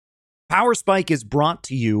Power Spike is brought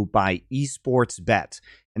to you by Esports Bet.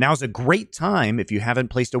 And now's a great time, if you haven't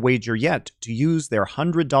placed a wager yet, to use their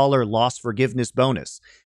 $100 loss forgiveness bonus.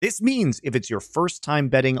 This means if it's your first time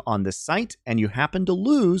betting on the site and you happen to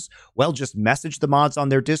lose, well, just message the mods on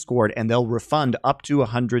their Discord and they'll refund up to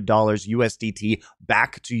 $100 USDT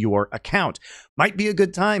back to your account. Might be a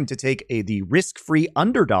good time to take the risk-free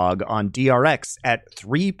underdog on DRX at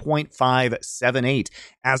 3.578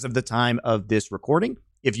 as of the time of this recording.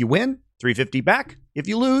 If you win, $350 back. If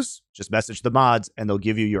you lose, just message the mods and they'll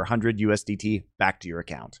give you your 100 USDT back to your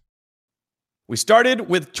account. We started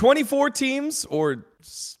with 24 teams, or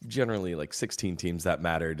generally like 16 teams that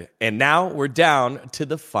mattered. And now we're down to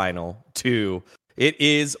the final two. It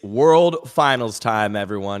is World Finals time,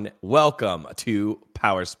 everyone. Welcome to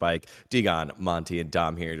Power Spike. Digon, Monty, and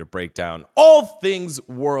Dom here to break down all things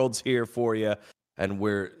Worlds here for you. And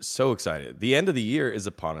we're so excited. The end of the year is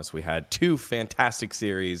upon us. We had two fantastic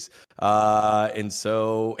series. And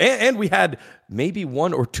we had maybe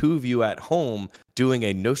one or two of you at home doing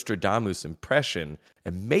a Nostradamus impression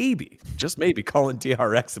and maybe, just maybe, calling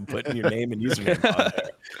DRX and putting your name and username on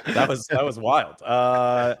there. That was wild.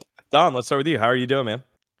 Don, let's start with you. How are you doing, man?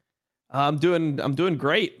 I'm doing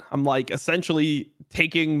great. I'm like essentially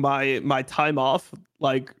taking my time off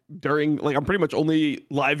during I'm pretty much only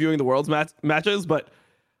live viewing the Worlds matches, but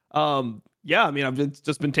yeah, I mean I've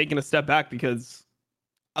just been taking a step back because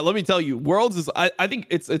let me tell you, Worlds is I think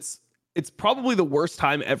it's probably the worst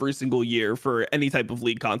time every single year for any type of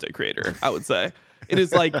league content creator. I would say it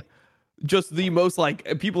is just the most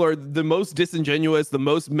people are the most disingenuous, the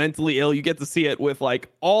most mentally ill. You get to see it with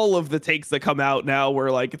all of the takes that come out now where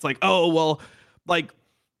it's oh, well,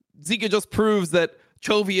 Zeka just proves that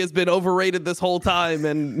Chovy has been overrated this whole time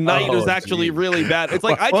and Knight is actually really bad. It's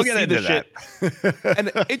I just see this shit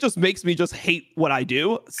and it just makes me just hate what I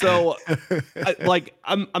do. So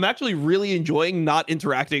I'm actually really enjoying not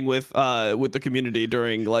interacting with the community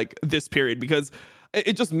during this period, because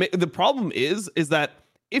it just the problem is that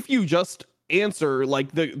if you just answer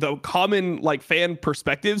the common fan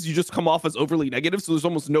perspectives, you just come off as overly negative. So there's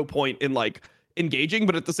almost no point in engaging.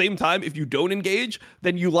 But at the same time, if you don't engage,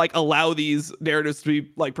 then you allow these narratives to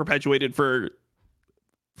be perpetuated for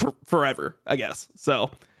forever, I guess.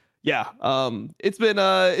 So yeah, it's been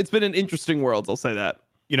an interesting world, I'll say that.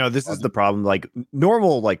 You know, this is the problem.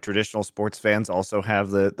 Normal, traditional sports fans also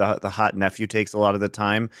have the hot nephew takes a lot of the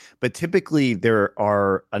time. But typically there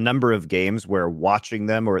are a number of games where watching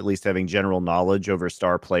them, or at least having general knowledge over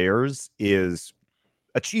star players, is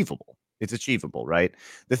achievable. It's achievable, right?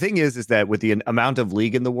 The thing is that with the amount of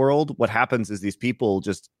league in the world, what happens is these people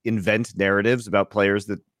just invent narratives about players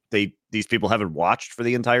that these people haven't watched for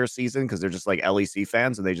the entire season, because they're just LEC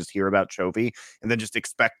fans and they just hear about Chovy and then just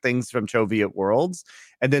expect things from Chovy at Worlds.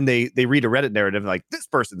 And then they read a Reddit narrative this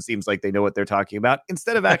person seems like they know what they're talking about,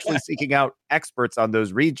 instead of actually seeking out experts on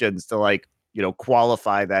those regions to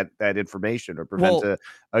qualify that information or prevent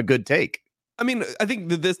a good take. I mean, I think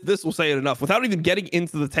that this will say it enough without even getting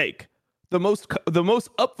into the take. The most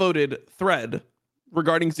upvoted thread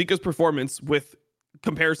regarding Zeka's performance with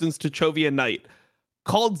comparisons to Chovy and Knight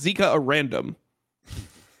called Zeka a random.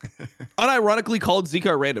 Unironically called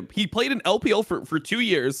Zeka a random. He played in LPL for 2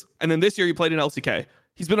 years, and then this year he played in LCK.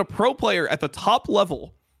 He's been a pro player at the top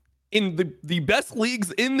level in the best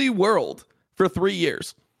leagues in the world for 3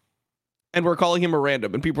 years. And we're calling him a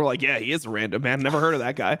random. And people are like, yeah, he is a random, man. Never heard of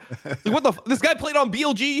that guy. This guy played on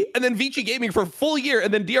BLG and then Vici Gaming for a full year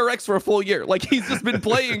and then DRX for a full year. He's just been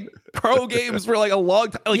playing pro games for a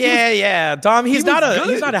long time. Yeah. Dom, he's not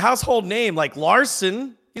a household name like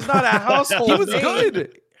Larson. He's not a household name. He was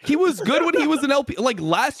good. He was good when he was in LP.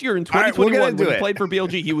 Last year in 2021 when he played for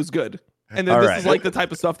BLG, he was good. And then this is the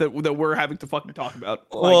type of stuff that we're having to fucking talk about.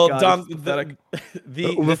 Well, Dom,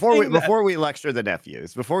 before we lecture the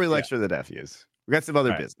nephews, we got some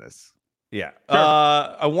other business. Yeah.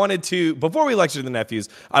 Sure. Before we lecture the nephews,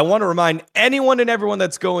 I want to remind anyone and everyone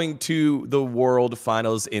that's going to the World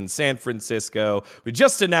Finals in San Francisco. We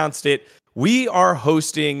just announced it. We are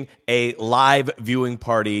hosting a live viewing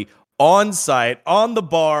party on site, on the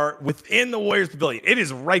bar, within the Warriors Pavilion. It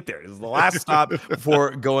is right there. It is the last stop before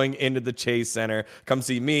going into the Chase Center. Come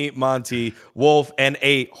see me, Monty, Wolf, and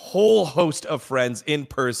a whole host of friends in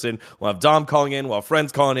person. We'll have Dom calling in, we'll have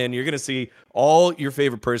friends calling in. You're going to see all your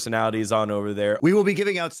favorite personalities on over there. We will be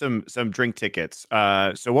giving out some drink tickets.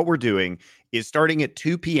 So what we're doing is starting at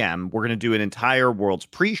 2 p.m., we're going to do an entire Worlds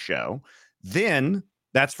pre-show. Then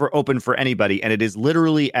That's for open for anybody, and it is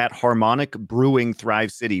literally at Harmonic Brewing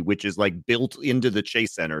Thrive City, which is like built into the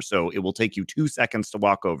Chase Center. So it will take you 2 seconds to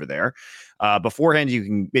walk over there. Beforehand, you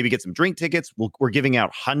can maybe get some drink tickets. We're giving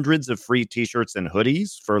out hundreds of free T-shirts and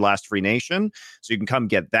hoodies for Last Free Nation, so you can come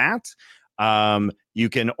get that. You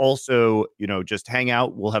can also, just hang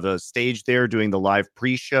out. We'll have a stage there doing the live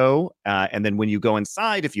pre-show, and then when you go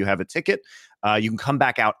inside, if you have a ticket, you can come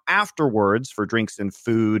back out afterwards for drinks and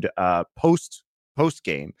food post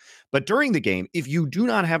game. But during the game, if you do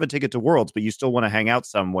not have a ticket to Worlds, but you still want to hang out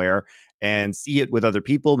somewhere and see it with other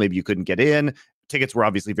people, maybe you couldn't get in. Tickets were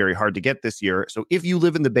obviously very hard to get this year. So if you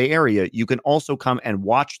live in the Bay Area, you can also come and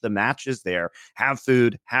watch the matches there, have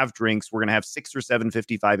food, have drinks. We're going to have 6 or 7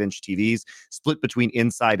 55-inch TVs split between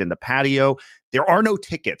inside and the patio. There are no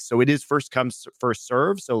tickets. So it is first come, first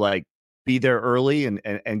serve. So like be there early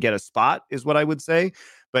and get a spot is what I would say.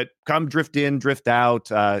 But come drift in, drift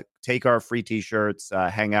out, take our free T-shirts,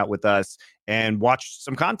 hang out with us, and watch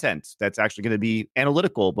some content that's actually going to be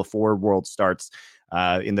analytical before World starts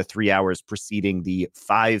in the 3 hours preceding the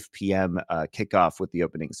 5 p.m. Kickoff with the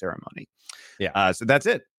opening ceremony. Yeah. So that's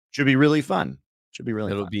it. Should be really fun. Should be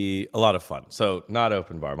really It'll fun. be a lot of fun. So not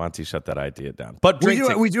open bar. Monty shut that idea down. But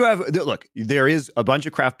we do have, look, there is a bunch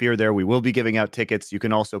of craft beer there. We will be giving out tickets. You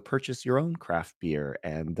can also purchase your own craft beer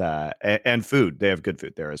and food. They have good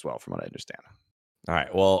food there as well, from what I understand. All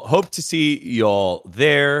right. Well, hope to see y'all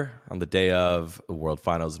there on the day of the World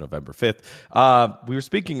Finals, November 5th. We were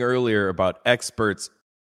speaking earlier about experts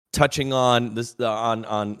touching on this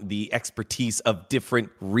on the expertise of different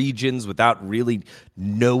regions without really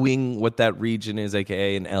knowing what that region is,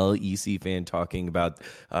 aka an LEC fan talking about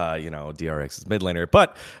DRX's mid laner.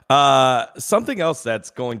 But something else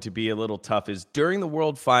that's going to be a little tough is during the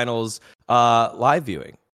World Finals, live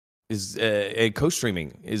viewing is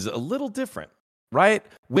co-streaming is a little different. Riot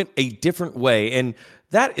went a different way, and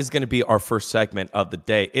that is going to be our first segment of the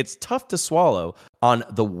day. It's tough to swallow on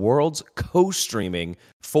the World's co-streaming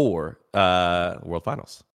for World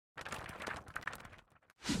Finals.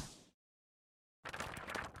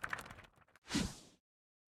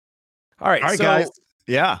 All right, guys.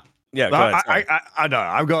 Yeah. Yeah, go ahead, I know.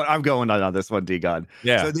 I'm going on this one, D-God.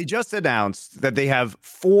 Yeah. So they just announced that they have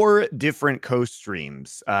 4 different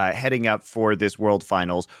co-streams heading up for this World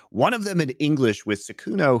Finals. One of them in English with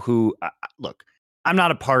Sakuno, who, look, I'm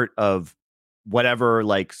not a part of whatever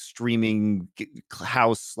like streaming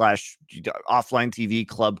house / offline TV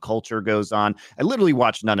club culture goes on. I literally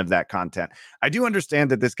watch none of that content. I do understand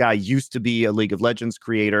that this guy used to be a League of Legends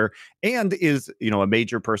creator and is, a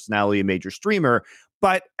major personality, a major streamer,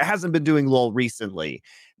 but hasn't been doing LoL recently.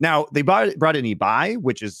 Now, they brought in Ibai,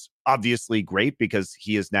 which is obviously great because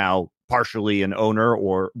he is now partially an owner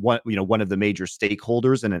or one of the major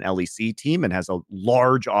stakeholders in an LEC team and has a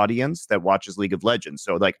large audience that watches League of Legends.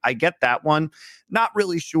 So like I get that one. Not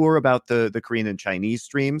really sure about the Korean and Chinese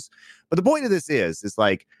streams. But the point of this is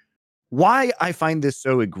like why I find this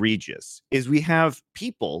so egregious is we have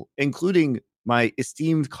people, including my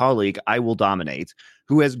esteemed colleague, I Will Dominate,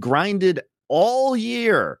 who has grinded all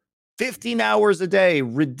year, 15 hours a day,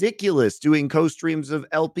 ridiculous, doing co-streams of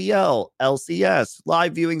LPL, LCS,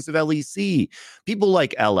 live viewings of LEC, people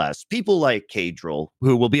like LS, people like Kadril,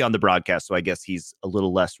 who will be on the broadcast, so I guess he's a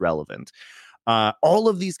little less relevant. All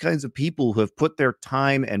of these kinds of people who have put their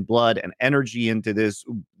time and blood and energy into this,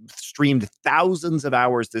 streamed thousands of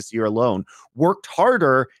hours this year alone, worked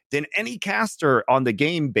harder than any caster on the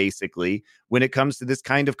game, basically, when it comes to this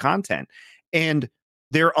kind of content. And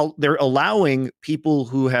they're allowing people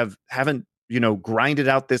who haven't grinded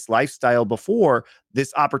out this lifestyle before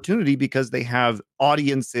this opportunity because they have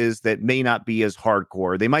audiences that may not be as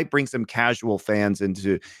hardcore. They might bring some casual fans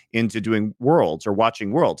into doing Worlds or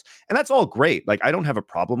watching Worlds. And that's all great. Like, I don't have a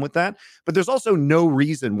problem with that. But there's also no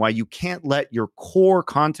reason why you can't let your core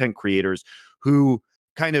content creators who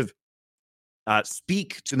kind of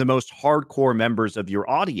speak to the most hardcore members of your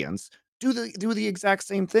audience do the exact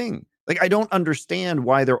same thing. Like, I don't understand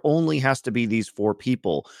why there only has to be these 4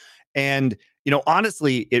 people. And,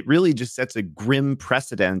 honestly, it really just sets a grim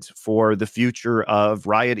precedent for the future of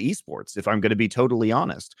Riot esports, if I'm going to be totally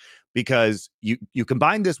honest, because you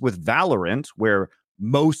combine this with Valorant, where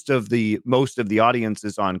most of the audience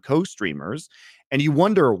is on co-streamers, and you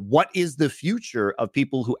wonder what is the future of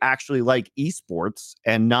people who actually like esports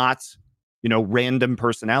and not random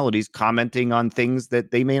personalities commenting on things that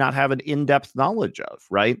they may not have an in-depth knowledge of,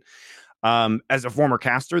 right? As a former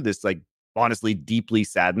caster, this like honestly deeply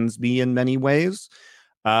saddens me in many ways.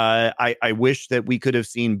 I wish that we could have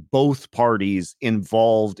seen both parties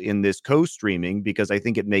involved in this co-streaming because I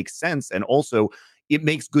think it makes sense. And also, it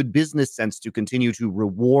makes good business sense to continue to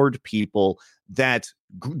reward people that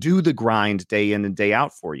do the grind day in and day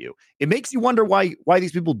out for you. It makes you wonder why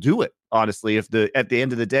these people do it, honestly, if at the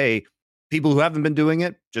end of the day, people who haven't been doing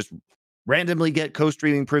it just randomly get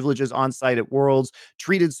co-streaming privileges on site at Worlds,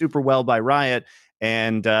 treated super well by Riot,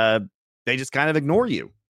 and they just kind of ignore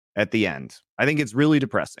you at the end. I think it's really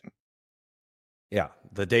depressing. Yeah,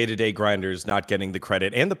 the day-to-day grinders not getting the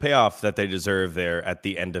credit and the payoff that they deserve there at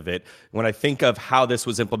the end of it. When I think of how this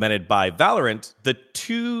was implemented by Valorant, the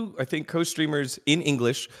two, I think, co-streamers in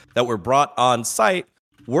English that were brought on site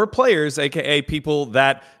were players, aka people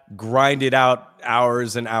that grinded out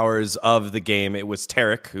hours and hours of the game. It was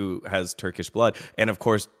Tarek, who has Turkish blood, and of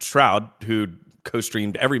course Shroud, who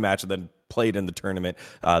co-streamed every match and then played in the tournament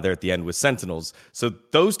there at the end with Sentinels. So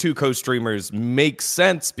those two co-streamers make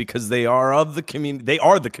sense because they are of the community. They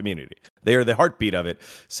are the community. They are the heartbeat of it.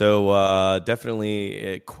 So definitely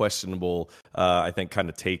a questionable, I think, kind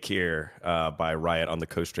of take here by Riot on the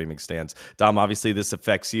co-streaming stance. Dom, obviously this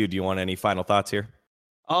affects you. Do you want any final thoughts here?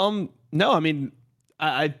 No, I mean,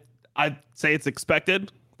 I'd say it's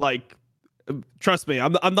expected. Like, trust me,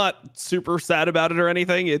 I'm not super sad about it or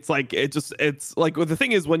anything. It's like it's like, well, the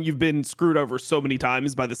thing is, when you've been screwed over so many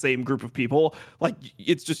times by the same group of people, like,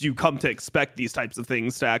 it's just, you come to expect these types of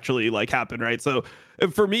things to actually like happen, right? So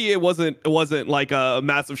for me, it wasn't like a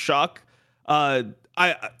massive shock. I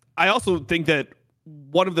also think that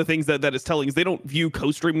one of the things that is telling is they don't view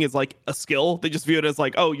co-streaming as like a skill. They just view it as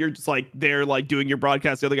like, oh, you're just like there, like doing your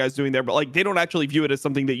broadcast, the other guy's doing there, but like they don't actually view it as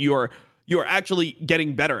something that you are actually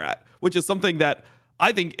getting better at, which is something that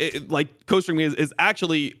I think like co-streaming is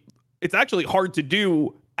actually, it's actually hard to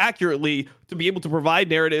do accurately, to be able to provide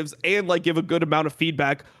narratives and like give a good amount of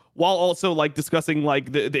feedback while also like discussing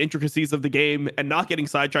like the intricacies of the game and not getting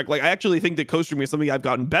sidetracked. Like, I actually think that co-streaming is something I've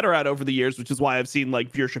gotten better at over the years, which is why I've seen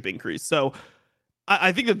like viewership increase. So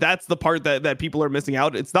I think that that's the part that people are missing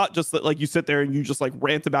out. It's not just that like you sit there and you just like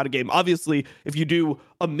rant about a game. Obviously, if you do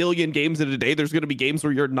a million games in a day, there's going to be games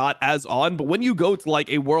where you're not as on. But when you go to like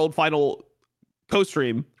a world final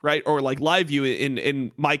co-stream, right, or like live view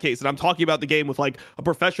in my case, and I'm talking about the game with like a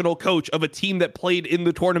professional coach of a team that played in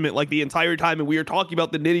the tournament like the entire time, and we are talking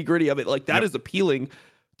about the nitty gritty of it, like that is appealing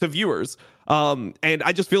to viewers. And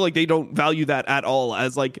I just feel like they don't value that at all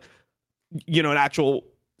as like, you know, an actual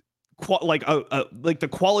like the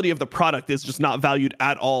quality of the product is just not valued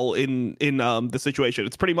at all in the situation.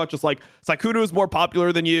 It's pretty much just like, Sykkuno is more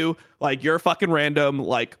popular than you, like you're fucking random,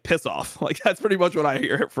 like piss off. Like that's pretty much what I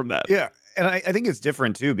hear from that. Yeah. And I think it's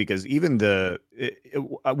different too, because even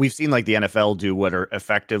we've seen like the NFL do what are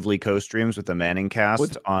effectively co-streams with the Manning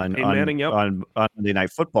cast on Monday Night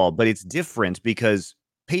Football, but it's different because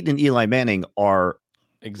Peyton and Eli Manning are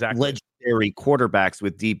legendary quarterbacks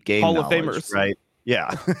with deep game Hall knowledge, of Famers, right?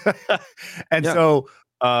 Yeah. And so,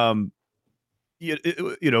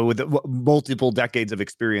 you know, with multiple decades of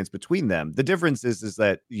experience between them, the difference is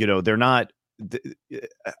that, you know, they're not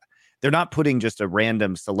putting just a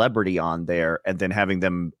random celebrity on there and then having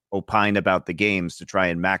them opine about the games to try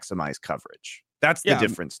and maximize coverage. That's the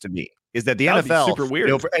difference to me, is that the NFL, super weird.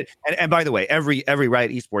 You know, and by the way, every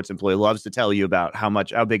Riot esports employee loves to tell you about how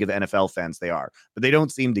big of NFL fans they are, but they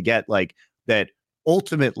don't seem to get like that.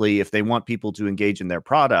 Ultimately, if they want people to engage in their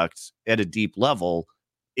products at a deep level,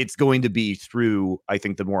 it's going to be through, I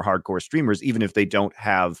think, the more hardcore streamers. Even if they don't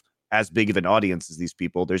have as big of an audience as these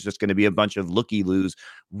people, there's just going to be a bunch of looky-loos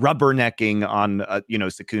rubbernecking on,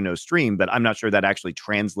 Sykkuno's stream. But I'm not sure that actually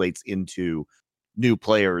translates into new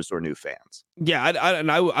players or new fans. Yeah,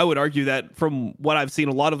 I would argue that from what I've seen,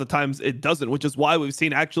 a lot of the times it doesn't, which is why we've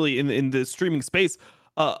seen actually in the streaming space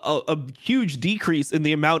a huge decrease in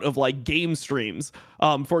the amount of like game streams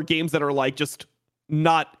for games that are like just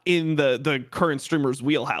not in the current streamer's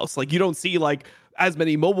wheelhouse. Like you don't see like as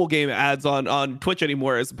many mobile game ads on Twitch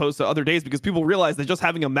anymore as opposed to other days, because people realize that just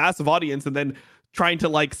having a massive audience and then trying to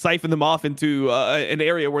like siphon them off into an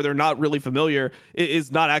area where they're not really familiar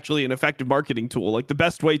is not actually an effective marketing tool. Like the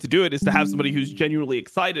best way to do it is to have somebody who's genuinely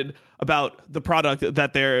excited about the product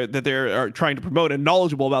that they're trying to promote and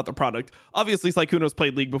knowledgeable about the product. Obviously, Sykkuno's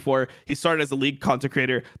played League before. He started as a League content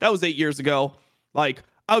creator. That was 8 years ago. Like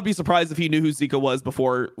I would be surprised if he knew who Zeka was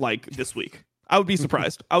before like this week. I would be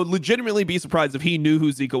surprised. I would legitimately be surprised if he knew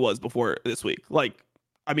who Zeka was before this week. Like,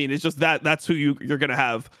 I mean, it's just that's who you're gonna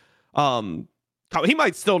have. He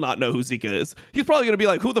might still not know who Zeka is. He's probably going to be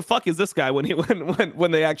like, who the fuck is this guy when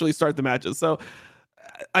they actually start the matches? So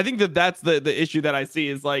I think that's the issue that I see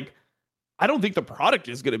is like, I don't think the product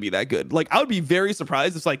is going to be that good. Like, I would be very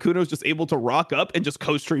surprised if Sykkuno's just able to rock up and just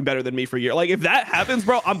co-stream better than me for a year. Like, if that happens,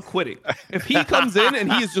 bro, I'm quitting. If he comes in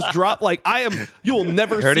and he is just dropped, like, you will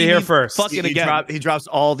never Heard it see here me first. fucking again. He drops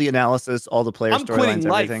all the analysis, all the player I'm quitting storylines,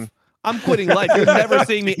 life. everything. I'm quitting life. You're never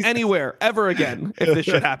seeing me anywhere ever again if this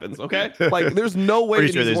shit happens. Okay, like there's no way.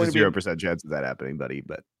 Pretty sure that there's a 0% chance of that happening, buddy.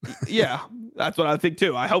 But yeah, that's what I think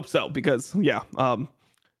too. I hope so because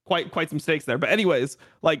quite some stakes there. But anyways,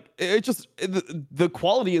 like it just the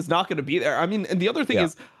quality is not going to be there. I mean, and the other thing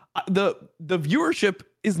is the viewership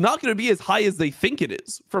is not going to be as high as they think it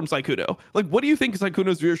is from Sykkuno. Like, what do you think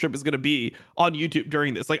Sykkuno's viewership is going to be on YouTube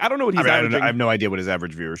during this? Like, I don't know what he's averaging. I have no idea what his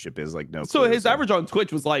average viewership is. Like, no. So his average on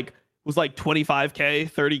Twitch was like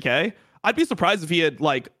 25K, 30K. I'd be surprised if he had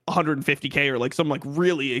like 150K or like some like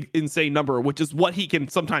really insane number, which is what he can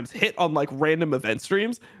sometimes hit on like random event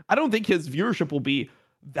streams. I don't think his viewership will be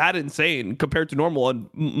that insane compared to normal. And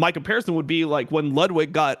my comparison would be like when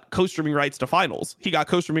Ludwig got co-streaming rights to finals. He got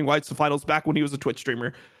co-streaming rights to finals back when he was a Twitch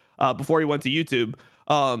streamer before he went to YouTube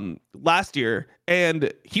last year,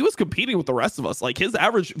 and he was competing with the rest of us. Like his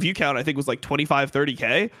average view count I think was like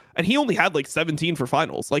 25-30K, and he only had like 17 for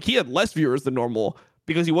finals. Like he had less viewers than normal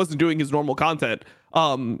because he wasn't doing his normal content,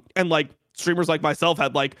 and like streamers like myself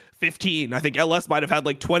had like 15. I think LS might have had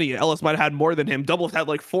like 20. LS might have had more than him. Doubles had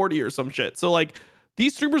like 40 or some shit. So like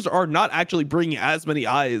these streamers are not actually bringing as many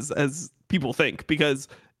eyes as people think, because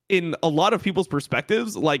in a lot of people's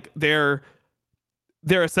perspectives, like they're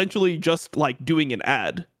essentially just like doing an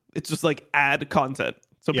ad. It's just like ad content.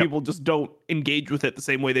 So people just don't engage with it the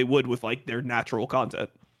same way they would with like their natural content.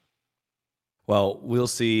 Well, we'll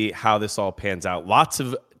see how this all pans out. Lots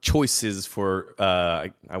of choices for,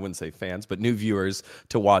 I wouldn't say fans, but new viewers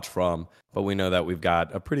to watch from. But we know that we've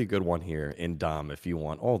got a pretty good one here in Dom if you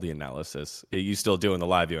want all the analysis. You still doing the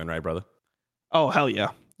live viewing, right, brother? Oh, hell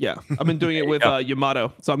yeah. Yeah, I've been doing it with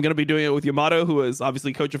Yamato. So I'm going to be doing it with Yamato, who is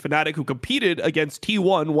obviously coach of Fnatic, who competed against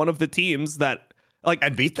T1, one of the teams that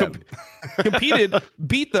and beat them. Competed,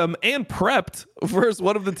 beat them, and prepped versus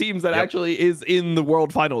one of the teams that actually is in the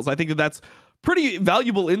World Finals. I think that's pretty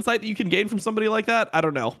valuable insight that you can gain from somebody like that. I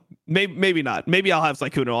don't know. Maybe not. Maybe I'll have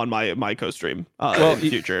Sykkuno on my co-stream in the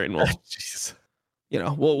future, and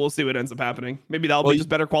we'll see what ends up happening. Maybe that'll be just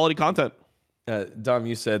better quality content. Dom,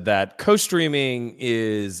 you said that co-streaming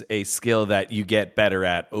is a skill that you get better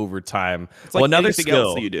at over time. It's like another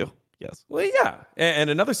skill that you do. Yes. Well, yeah. And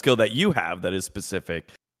another skill that you have that is specific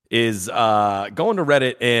is going to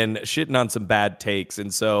Reddit and shitting on some bad takes.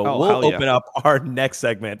 And so we'll open up our next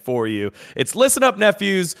segment for you. It's Listen Up,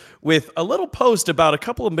 Nephews, with a little post about a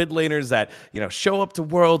couple of mid laners that, show up to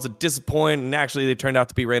Worlds and disappoint, and actually they turned out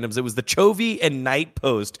to be randoms. It was the Chovy and Knight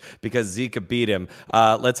post because Zeka beat him.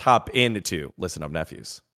 Let's hop into Listen Up,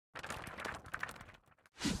 Nephews.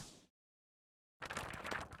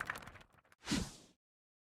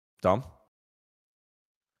 Dom?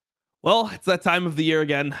 Well, it's that time of the year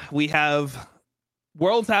again. We have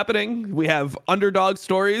Worlds happening. We have underdog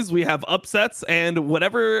stories. We have upsets. And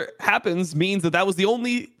whatever happens means that was the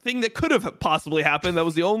only thing that could have possibly happened. That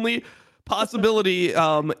was the only possibility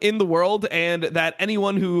in the world. And that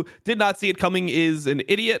anyone who did not see it coming is an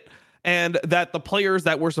idiot. And that the players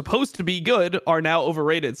that were supposed to be good are now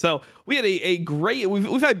overrated. So we had a great,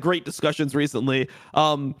 we've had great discussions recently.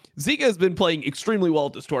 Zeka has been playing extremely well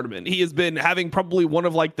at this tournament. He has been having probably one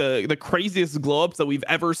of like the craziest glow ups that we've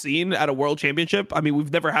ever seen at a world championship. I mean,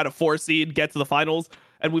 we've never had a 4 seed get to the finals,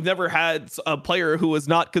 and we've never had a player who was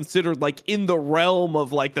not considered like in the realm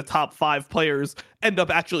of like the top 5 players end up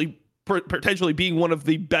actually potentially being one of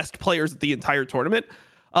the best players at the entire tournament.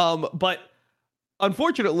 But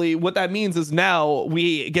unfortunately, what that means is now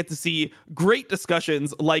we get to see great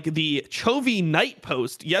discussions like the Chovy Knight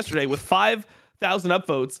post yesterday with 5,000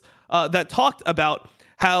 upvotes that talked about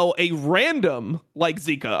how a random like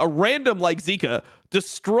Zeka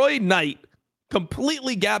destroyed Knight,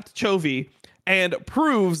 completely gapped Chovy, and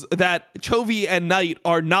proves that Chovy and Knight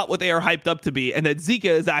are not what they are hyped up to be, and that Zeka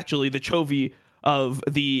is actually the Chovy of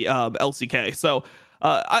the LCK. So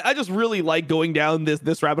I just really like going down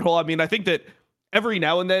this rabbit hole. I mean, I think that every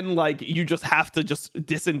now and then, like, you just have to just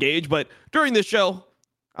disengage. But during this show,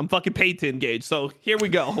 I'm fucking paid to engage. So here we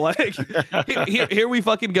go. Like, here we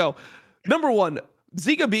fucking go. Number one,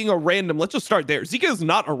 Zeka being a random. Let's just start there. Zeka is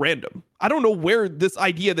not a random. I don't know where this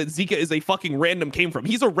idea that Zeka is a fucking random came from.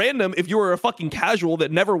 He's a random if you are a fucking casual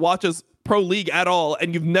that never watches Pro League at all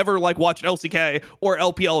and you've never like watched LCK or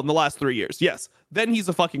LPL in the last 3 years. Yes, then he's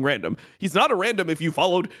a fucking random. He's not a random if you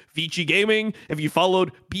followed Vici Gaming, if you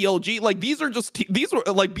followed BLG. Like these were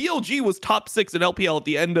like BLG was top 6 in LPL at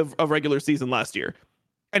the end of regular season last year.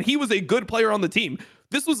 And he was a good player on the team.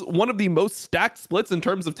 this was one of the most stacked splits in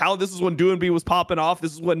terms of talent. This is when Doinby was popping off.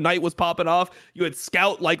 This is when Knight was popping off. You had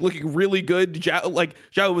Scout like looking really good.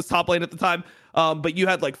 Zhao was top lane at the time. But you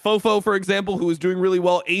had like Fofo, for example, who was doing really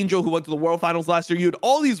well. Angel, who went to the World Finals last year. You had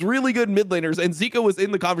all these really good mid laners, and Zeka was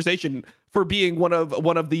in the conversation for being one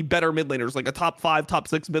of the better mid laners, like a top 5, top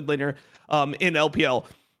 6 mid laner in LPL.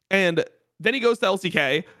 And then he goes to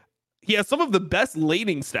LCK. He has some of the best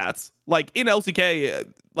laning stats, like in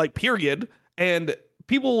LCK, like period. And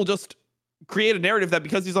people will just create a narrative that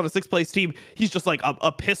because he's on a 6th place team, he's just like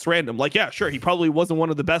a piss random. Like, yeah, sure, he probably wasn't one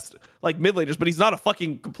of the best like mid laners, but he's not a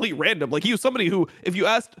fucking complete random. Like, he was somebody who, if you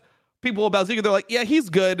asked people about Zeka, they're like, yeah, he's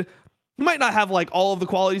good. He might not have like all of the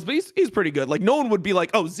qualities, but he's pretty good. Like, no one would be like,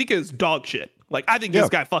 oh, Zeka is dog shit. Like, I think this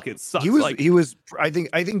guy fucking sucks. He was. I think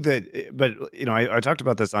that. But you know, I talked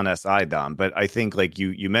about this on SI, Dom. But I think like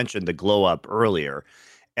you mentioned the glow up earlier,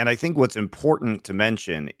 and I think what's important to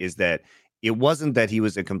mention is that it wasn't that he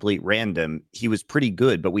was a complete random. He was pretty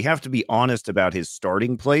good, but we have to be honest about his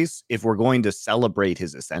starting place if we're going to celebrate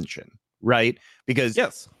his ascension, right? Because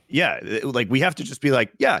like we have to just be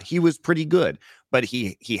like, yeah, he was pretty good, but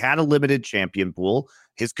he had a limited champion pool.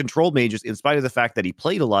 His control mages, in spite of the fact that he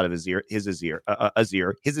played a lot of his Azir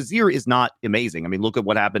is not amazing. I mean, look at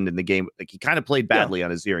what happened in the game. Like, he kind of played badly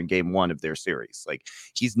on Azir in game 1 of their series. Like,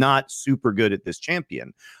 he's not super good at this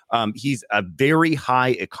champion. He's a very high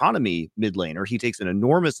economy mid laner. He takes an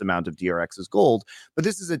enormous amount of DRX's gold, but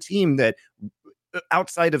this is a team that,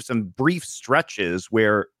 outside of some brief stretches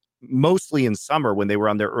where mostly in summer when they were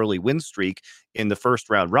on their early win streak in the first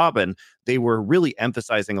round robin, they were really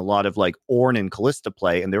emphasizing a lot of like Ornn and Callista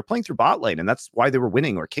play, and they were playing through bot lane, and that's why they were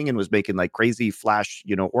winning. Or Kingen was making like crazy flash,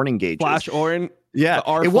 Ornn engages. Flash Ornn. Yeah,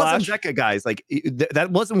 it wasn't Zeka, guys. Like,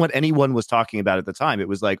 that wasn't what anyone was talking about at the time. It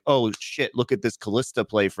was like, oh shit, look at this Callista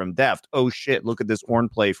play from Deft. Oh shit, look at this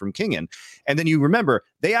Ornn play from Kingen. And then you remember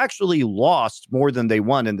they actually lost more than they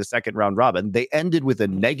won in the second round robin. They ended with a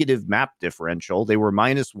negative map differential. They were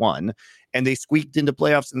 -1, and they squeaked into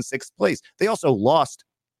playoffs in 6th place. They also lost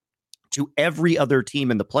to every other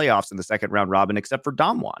team in the playoffs in the second round robin except for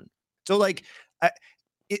Damwon. So like,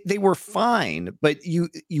 they were fine, but you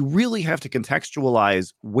really have to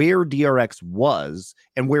contextualize where DRX was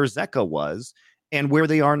and where Zeka was and where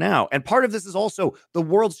they are now. And part of this is also the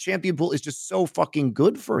world's champion pool is just so fucking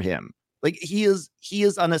good for him. Like, he is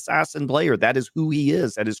an assassin player. That is who he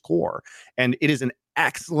is at his core. And it is an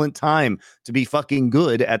excellent time to be fucking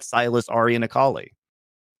good at Sylas, Ahri, and Akali.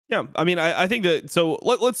 Yeah, I mean, I think that. So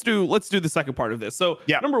let's do the second part of this. So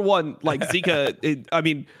number one, like Zeka.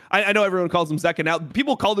 I know everyone calls him Zeka now.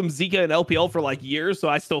 People called him Zeka in LPL for like years, so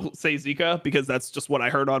I still say Zeka because that's just what I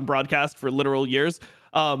heard on broadcast for literal years.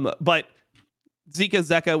 But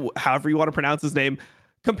Zeka, however you want to pronounce his name,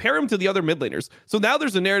 compare him to the other mid laners. So now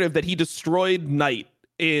there's a narrative that he destroyed Knight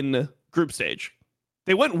in group stage.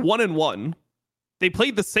 They went 1-1. They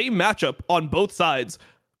played the same matchup on both sides.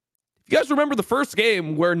 You guys remember the first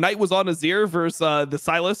game where Knight was on Azir versus the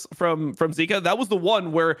Sylas from Zeka? That was the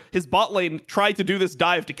one where his bot lane tried to do this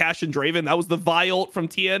dive to cash in Draven. That was the Vi ult from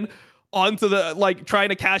Tien onto the, like, trying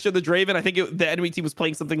to cash in the Draven. I think the enemy team was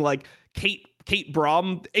playing something like Kate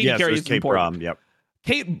Braum. Yes, it was Kate Braum, yep.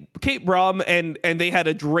 Kate Braum, and they had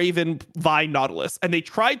a Draven Vi Nautilus, and they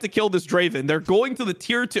tried to kill this Draven. They're going to the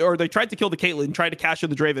tier 2, or they tried to kill the Caitlyn, tried to cash in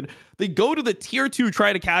the Draven. They go to the tier 2,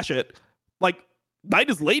 try to cash it. Like,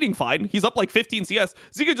 Knight is laning fine. He's up like 15 CS.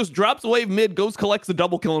 Zeka just drops away mid, goes, collects a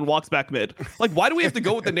double kill, and walks back mid. Like, why do we have to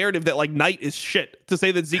go with the narrative that like Knight is shit to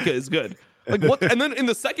say that Zeka is good? Like, what? And then in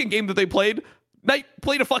the second game that they played, Knight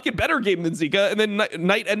played a fucking better game than Zeka, and then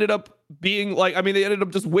Knight ended up being like, I mean, they ended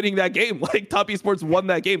up just winning that game. Like, Top Esports won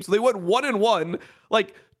that game, so they went 1-1.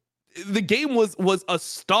 Like, the game was a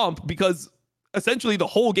stomp because essentially the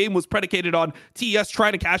whole game was predicated on TES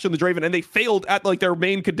trying to cash in the Draven, and they failed at like their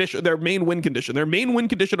main condition, their main win condition. Their main win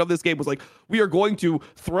condition of this game was like, we are going to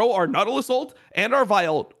throw our Nautilus ult and our Vi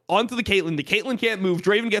ult onto the Caitlyn. The Caitlyn can't move.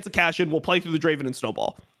 Draven gets a cash in. We'll play through the Draven and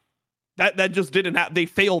snowball. That just didn't happen. They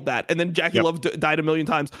failed that. And then Jackie Love died a million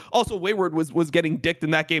times. Also, Wayward was getting dicked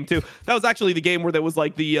in that game too. That was actually the game where there was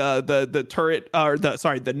like the turret, or the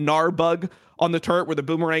Gnar bug on the turret where the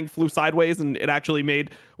boomerang flew sideways and it actually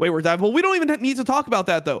made Wayward die. Well, we don't even need to talk about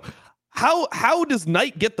that though. How does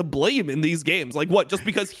Knight get the blame in these games? Like, what? Just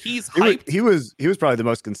because he's hyped? He was probably the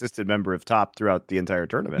most consistent member of top throughout the entire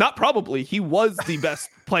tournament. Not probably. He was the best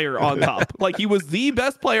player on top. Like, he was the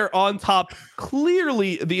best player on top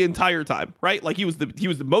clearly the entire time, right? Like, he was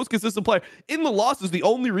the most consistent player. In the losses, the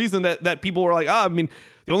only reason that people were like,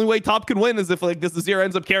 the The only way Top can win is if like this Azir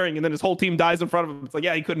ends up carrying and then his whole team dies in front of him. It's like,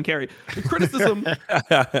 yeah, he couldn't carry. The criticism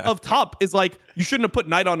of Top is like, you shouldn't have put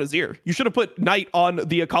Knight on Azir. You should have put Knight on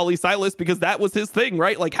the Akali Sylas because that was his thing,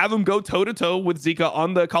 right? Like have him go toe to toe with Zeka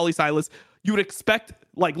on the Akali Sylas. You would expect,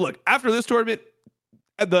 like, look, after this tournament,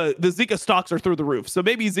 the Zeka stocks are through the roof. So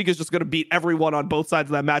maybe Zeka's just going to beat everyone on both sides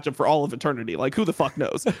of that matchup for all of eternity. Like, who the fuck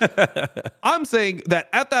knows? I'm saying that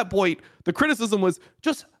at that point, the criticism was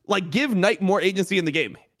just like give Knight more agency in the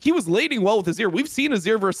game. He was laning well with Azir. We've seen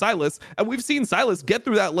Azir versus Sylas, and we've seen Sylas get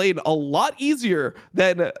through that lane a lot easier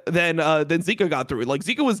than Zeka got through. Like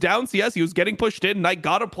Zeka was down CS, he was getting pushed in. Knight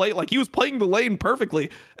got a play, like he was playing the lane perfectly,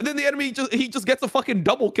 and then the enemy just gets a fucking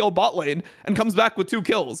double kill bot lane and comes back with 2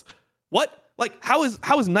 kills. What? Like, how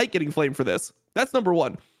is Knight getting flamed for this? That's number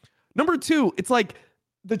one. Number two, it's like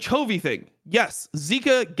the Chovy thing. Yes,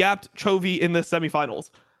 Zeka gapped Chovy in the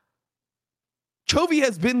semifinals. Chovy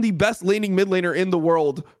has been the best laning mid laner in the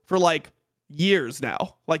world for like years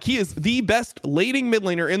now. Like he is the best laning mid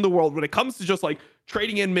laner in the world when it comes to just like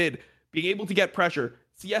trading in mid, being able to get pressure,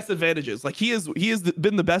 CS advantages. Like he has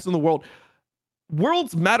been the best in the world.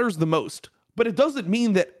 Worlds matters the most. But it doesn't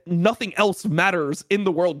mean that nothing else matters in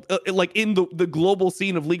the world, like in the global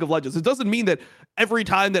scene of League of Legends. It doesn't mean that every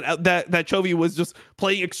time that Chovy was just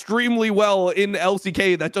playing extremely well in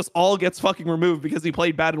LCK, that just all gets fucking removed because he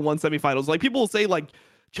played bad in one semifinals. Like people will say like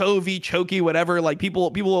Chovy, Chokey, whatever. Like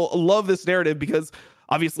people love this narrative because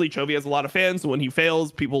obviously Chovy has a lot of fans. So when he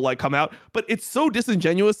fails, people like come out. But it's so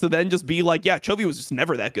disingenuous to then just be like, yeah, Chovy was just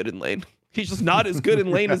never that good in lane. He's just not as good in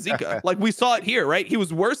lane as Zeka. Like we saw it here, right? He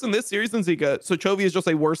was worse in this series than Zeka. So Chovy is just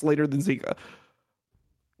a worse laner than Zeka.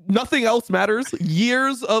 Nothing else matters.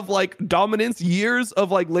 Years of like dominance, years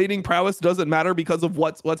of like laning prowess doesn't matter because of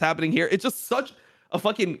what's happening here. It's just such a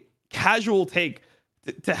fucking casual take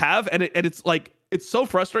to have, and it's like it's so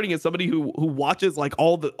frustrating as somebody who watches like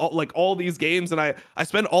all these games, and I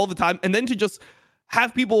spend all the time, and then to just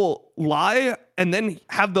have people lie and then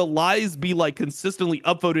have the lies be like consistently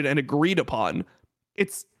upvoted and agreed upon.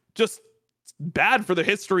 It's just bad for the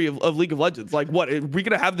history of League of Legends. Like, what, are we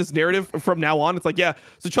gonna have this narrative from now on? It's like, yeah,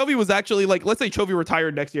 so Chovy was actually like, let's say Chovy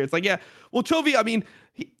retired next year. It's like, yeah, well, Chovy, I mean,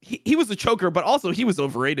 he was a choker, but also he was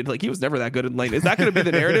overrated. Like, he was never that good in lane. Is that gonna be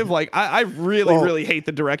the narrative? Like, I really hate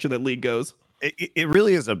the direction that League goes. It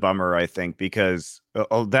really is a bummer, I think, because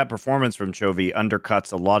that performance from Chovy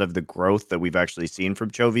undercuts a lot of the growth that we've actually seen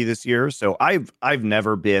from Chovy this year. So I've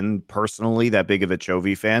never been personally that big of a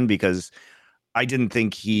Chovy fan because I didn't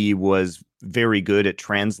think he was very good at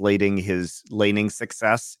translating his laning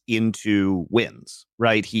success into wins,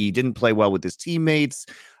 right? He didn't play well with his teammates.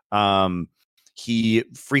 He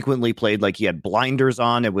frequently played like he had blinders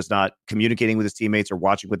on and was not communicating with his teammates or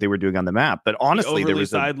watching what they were doing on the map. But honestly, there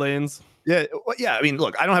was side lanes. Yeah, yeah. I mean,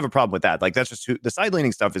 look, I don't have a problem with that. Like, that's just the side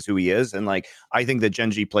laning stuff is who he is, and like, I think that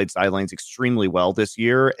Gen.G played side lanes extremely well this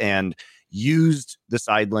year and used the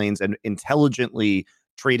side lanes and intelligently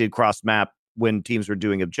traded cross map when teams were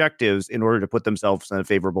doing objectives in order to put themselves in a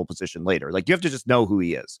favorable position later. Like, you have to just know who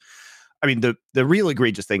he is. I mean, the real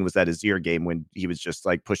egregious thing was that Azir game when he was just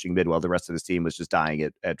like pushing mid while the rest of his team was just dying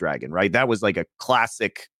at Dragon, right? That was like a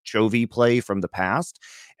classic Chovy play from the past.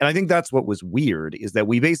 And I think that's what was weird, is that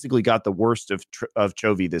we basically got the worst of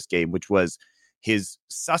Chovy this game, which was his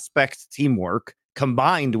suspect teamwork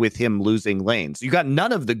combined with him losing lanes. So you got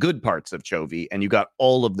none of the good parts of Chovy and you got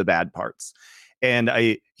all of the bad parts. And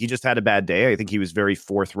he just had a bad day. I think he was very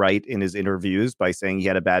forthright in his interviews by saying he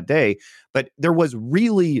had a bad day. But there was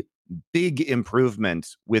really big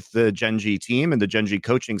improvement with the Gen.G team and the Gen.G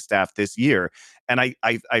coaching staff this year. And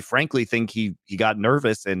I frankly think he got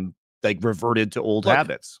nervous and like reverted to old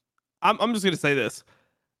habits. I'm just going to say this.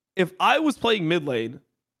 If I was playing mid lane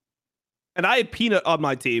and I had Peanut on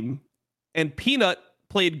my team and Peanut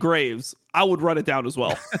played Graves, I would run it down as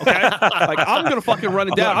well. Okay? Like, I'm going to fucking run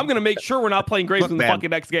it down. I'm going to make sure we're not playing Graves in the fucking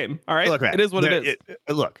next game. All right? Look, man, it is what it is.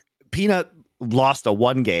 Look, Peanut lost a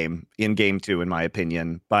one game in game 2, in my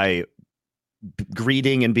opinion, by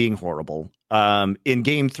greeting and being horrible. In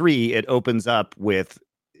game 3, it opens up with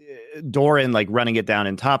Doran like running it down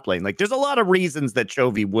in top lane. Like, there's a lot of reasons that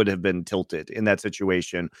Chovy would have been tilted in that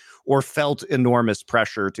situation or felt enormous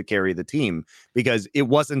pressure to carry the team, because it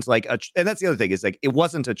wasn't like and that's the other thing, is like, it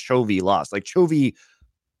wasn't a Chovy loss. Like, Chovy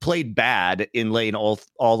played bad in lane all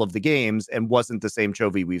of the games and wasn't the same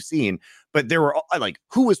Chovy we've seen. But there were like,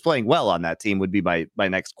 who was playing well on that team would be my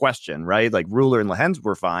next question, right? Like, Ruler and Lehens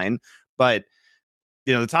were fine, but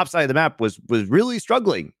you know, the top side of the map was really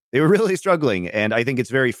struggling. They were really struggling. And I think it's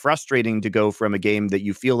very frustrating to go from a game that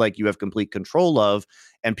you feel like you have complete control of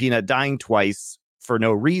and Peanut dying twice for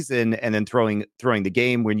no reason, and then throwing the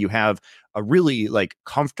game when you have a really like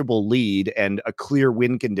comfortable lead and a clear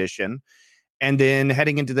win condition, and then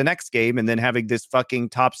heading into the next game and then having this fucking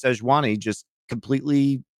top Sejuani just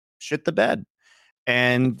completely shit the bed.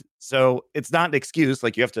 And so it's not an excuse.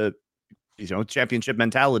 Like, you have to, championship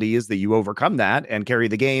mentality is that you overcome that and carry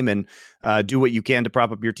the game and do what you can to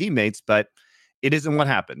prop up your teammates. But it isn't what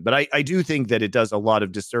happened. But I do think that it does a lot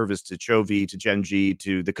of disservice to Chovy, to Gen.G,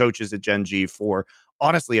 to the coaches at Gen.G for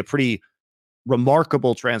honestly a pretty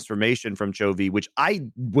remarkable transformation from Chovy, which I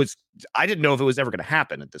didn't know if it was ever going to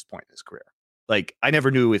happen at this point in his career. Like, I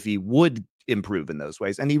never knew if he would improve in those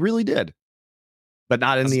ways, and he really did, but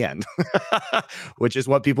not in the end, which is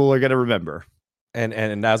what people are going to remember.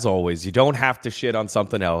 And as always, you don't have to shit on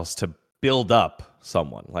something else to build up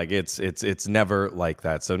someone. Like, it's never like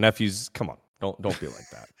that. So Nephews, come on, don't be like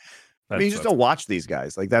that. I mean, you just don't watch these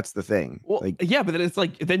guys. Like, that's the thing. Well, like, yeah, but then it's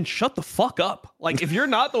like, then shut the fuck up. Like, if you're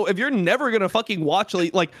never gonna fucking watch,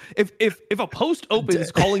 like if a post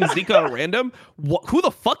opens calling Zeka a random, who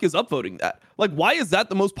the fuck is upvoting that? Like, why is that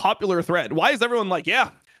the most popular thread? Why is everyone like, yeah,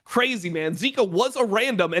 crazy, man, Zeka was a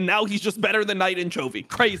random and now he's just better than Knight and Chovy?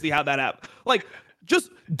 Crazy how that happened. Like,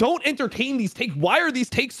 just don't entertain these takes. Why are these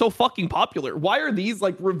takes so fucking popular? Why are these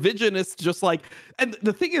like revisionists just like, and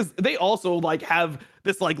the thing is, they also like have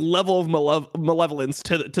this like level of malevolence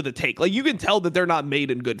to the take. Like, you can tell that they're not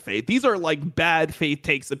made in good faith. These are like bad faith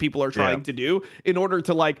takes that people are trying to do in order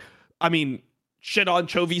to like, I mean, shit on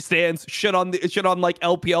Chovy stands, shit on like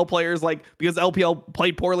LPL players, like, because LPL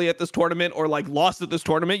played poorly at this tournament or like lost at this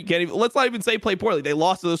tournament. You can't even, let's not even say play poorly. They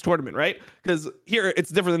lost to this tournament, right? Because here it's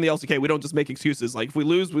different than the LCK. We don't just make excuses. Like, if we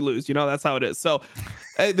lose, we lose. That's how it is. So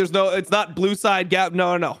it's not blue side gap.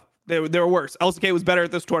 No. They were worse. LCK was better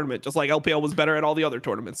at this tournament, just like LPL was better at all the other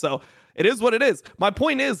tournaments. So it is what it is. My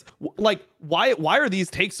point is, like, why are these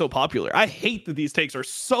takes so popular? I hate that these takes are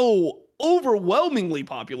so overwhelmingly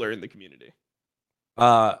popular in the community.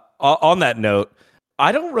 On that note,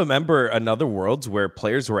 I don't remember another Worlds where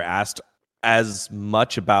players were asked as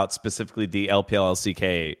much about specifically the LPL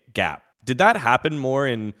LCK gap. Did that happen more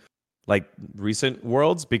in like recent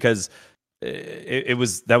Worlds? Because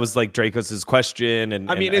that was like Dracos's question, and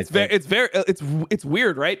I mean, it's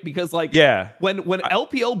weird, right? Because like, when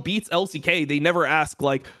LPL beats LCK, they never ask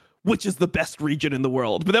like, which is the best region in the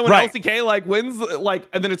world. But then when LCK like wins, like,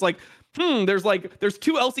 and then it's like, there's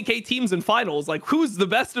two LCK teams in finals. Like, who's the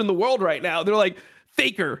best in the world right now? They're like,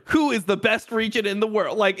 Faker, who is the best region in the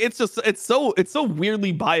world? Like, it's so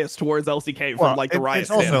weirdly biased towards LCK from like the Riot.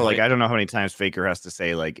 It's also like, I don't know how many times Faker has to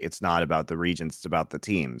say like, it's not about the regions, it's about the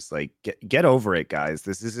teams. Like, get over it, guys.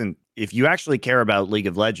 This isn't. If you actually care about League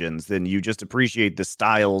of Legends, then you just appreciate the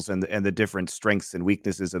styles and the different strengths and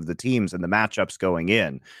weaknesses of the teams and the matchups going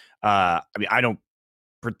in. I mean, I don't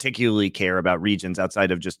particularly care about regions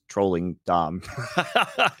outside of just trolling Dom.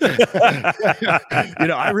 I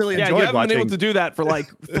really enjoyed you haven't watching. been able to do that for like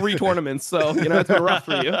 3 tournaments, so it's been rough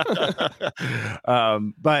for you.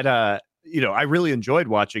 But I really enjoyed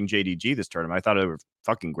watching JDG this tournament. I thought it was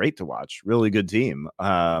fucking great to watch. Really good team.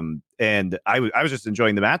 And I was just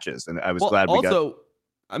enjoying the matches, and I was glad we got. Also,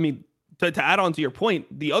 I mean, to add on to your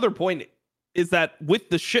point, the other point is that with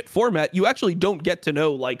the shit format, you actually don't get to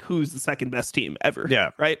know like who's the second best team ever. Yeah.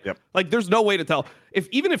 Right. Yep. Like, there's no way to tell.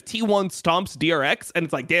 Even if T1 stomps DRX and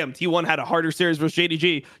it's like, damn, T1 had a harder series versus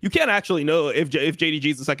JDG, you can't actually know if JDG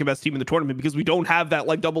is the second best team in the tournament because we don't have that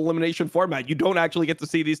like double elimination format. You don't actually get to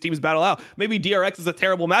see these teams battle out. Maybe DRX is a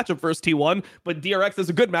terrible matchup versus T1, but DRX is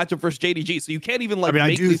a good matchup versus JDG. So you can't even like. I mean,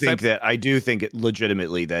 I do think it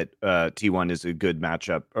legitimately that T1 is a good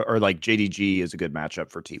matchup, or like JDG is a good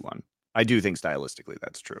matchup for T1. I do think stylistically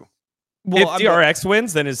that's true. Well, if DRX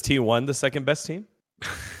wins, then is T1 the second best team?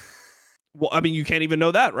 Well, I mean, you can't even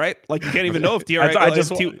know that, right? Like, you can't even know if DRX.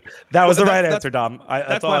 That was the right answer, Dom.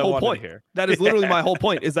 That's my whole point. That is literally my whole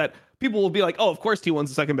point. Is that people will be like, "Oh, of course T1's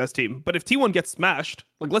the second best team." But if T1 gets smashed,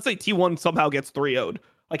 like let's say T1 somehow gets 3-0'd,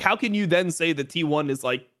 like how can you then say that T1 is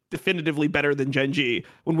like definitively better than Gen.G?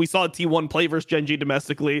 When we saw T1 play versus Gen.G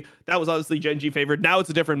domestically, that was obviously Gen.G favored. Now it's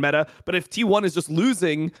a different meta. But if T1 is just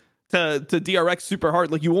losing to DRX super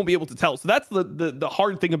hard, like you won't be able to tell. So that's the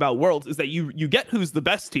hard thing about Worlds, is that you get who's the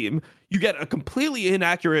best team, you get a completely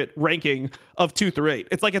inaccurate ranking of 2 through 8.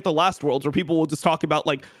 It's like at the last Worlds where people will just talk about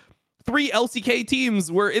like 3 LCK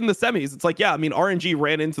teams were in the semis. It's like, yeah, I mean, RNG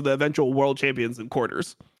ran into the eventual world champions in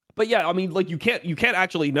quarters. But yeah, I mean, like you can't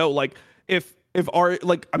actually know like I think if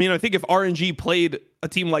RNG played a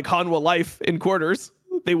team like Hanwha Life in quarters,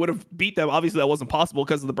 they would have beat them. Obviously, that wasn't possible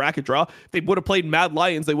because of the bracket draw. If they would have played Mad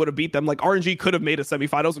Lions, they would have beat them. Like RNG could have made a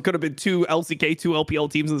semifinals. It could have been 2 LCK, 2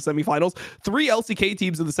 LPL teams in the semifinals. 3 LCK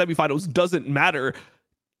teams in the semifinals doesn't matter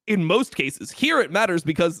in most cases. Here it matters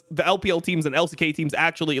because the LPL teams and LCK teams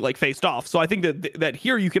actually like faced off. So I think that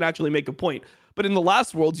here you can actually make a point. But in the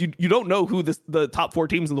last Worlds, you don't know who the top 4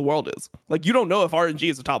 teams in the world is. Like, you don't know if RNG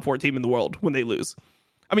is a top 4 team in the world when they lose.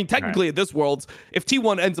 I mean, technically at this Worlds, if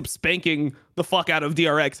T1 ends up spanking the fuck out of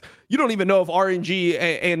DRX, you don't even know if RNG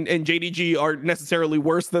and JDG are necessarily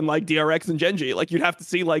worse than like DRX and Gen.G. Like, you'd have to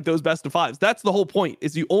see like those best of 5s. That's the whole point,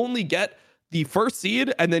 is you only get the first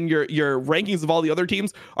seed, and then your rankings of all the other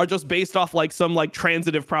teams are just based off like some like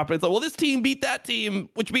transitive property. It's like, well, this team beat that team,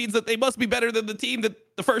 which means that they must be better than the team that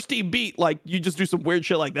the first team beat. Like, you just do some weird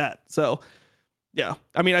shit like that. So yeah,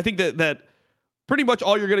 I mean, I think that pretty much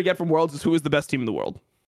all you're gonna get from Worlds is who is the best team in the world.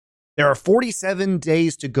 There are 47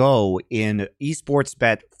 days to go in Esports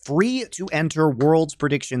Bet free to enter Worlds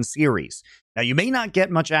Prediction Series. Now, you may not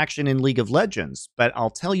get much action in League of Legends, but I'll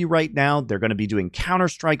tell you right now, they're going to be doing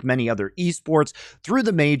Counter-Strike, many other esports, through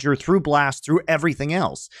the Major, through Blast, through everything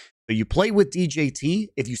else. So you play with DJT.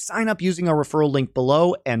 If you sign up using our referral link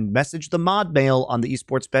below and message the mod mail on the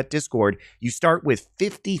Esports Bet Discord, you start with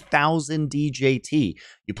 50,000 DJT.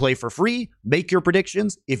 You play for free, make your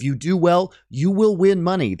predictions. If you do well, you will win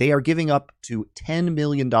money. They are giving up to $10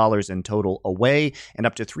 million in total away and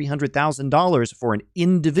up to $300,000 for an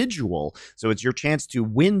individual. So it's your chance to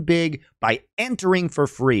win big by entering for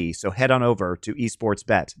free. So head on over to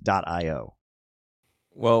esportsbet.io.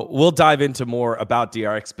 Well, we'll dive into more about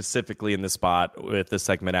DRX specifically in the spot with the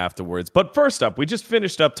segment afterwards. But first up, we just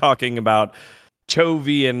finished up talking about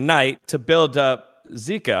Chovy and Knight to build up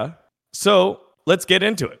Zeka. So let's get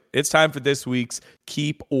into it. It's time for this week's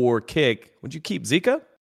Keep or Kick. Would you keep Zeka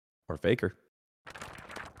or Faker?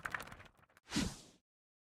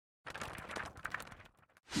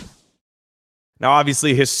 Now,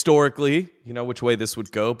 obviously, historically, you know which way this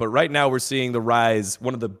would go. But right now we're seeing the rise,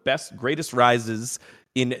 one of the greatest rises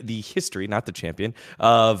in the history, not the champion,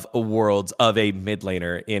 of Worlds, of a mid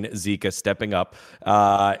laner in Zeka stepping up.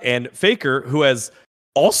 And Faker, who has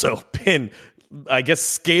also been, I guess,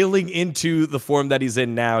 scaling into the form that he's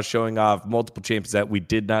in now, showing off multiple champions that we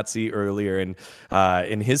did not see earlier in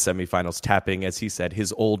his semifinals, tapping, as he said,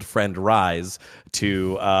 his old friend Rise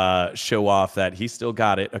to show off that he still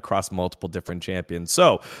got it across multiple different champions.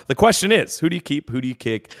 So the question is, who do you keep? Who do you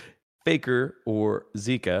kick? Faker or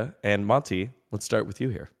Zeka? And Monty, let's start with you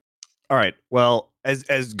here. All right. Well,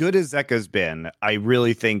 as good as Zeka's been, I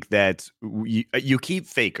really think that you keep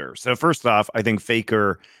Faker. So first off, I think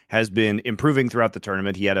Faker has been improving throughout the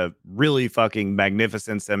tournament. He had a really fucking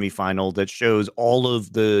magnificent semifinal that shows all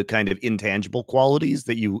of the kind of intangible qualities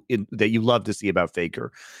that you love to see about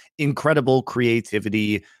Faker. Incredible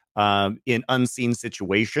creativity in unseen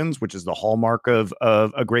situations, which is the hallmark of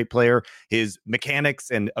a great player. His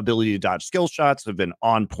mechanics and ability to dodge skill shots have been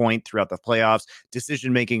on point throughout the playoffs.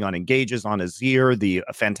 Decision making on engages on Azir, the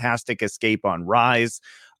fantastic escape on Rise.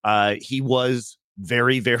 He was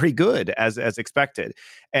very, very good as expected.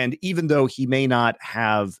 And even though he may not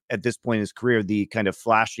have at this point in his career the kind of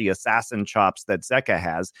flashy assassin chops that Zeka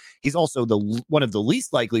has, he's also one of the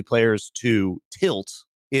least likely players to tilt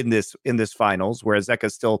in this finals, whereas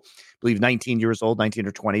Zeka's still, I believe, 19 years old, 19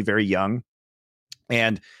 or 20, very young.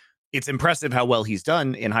 And it's impressive how well he's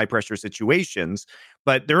done in high pressure situations,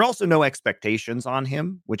 but there are also no expectations on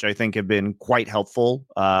him, which I think have been quite helpful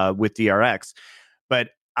with DRX.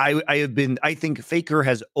 But I think Faker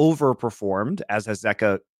has overperformed, as has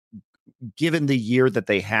Zeka, given the year that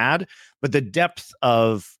they had, but the depth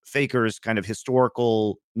of Faker's kind of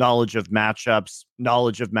historical knowledge of matchups,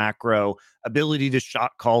 knowledge of macro, ability to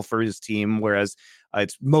shot call for his team, whereas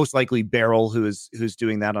it's most likely Beryl who's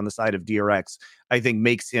doing that on the side of DRX, I think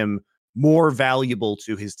makes him more valuable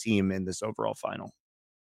to his team in this overall final.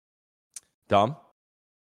 Dom?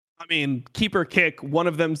 I mean, keep or kick, one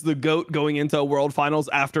of them's the GOAT going into a world finals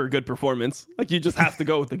after a good performance. Like, you just have to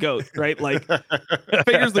go with the GOAT, right? Like,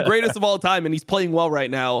 Faker's the greatest of all time, and he's playing well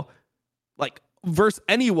right now. Like, versus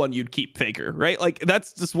anyone, you'd keep Faker, right? Like,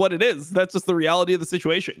 that's just what it is. That's just the reality of the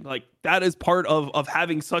situation. Like, that is part of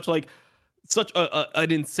having such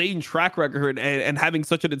an insane track record and having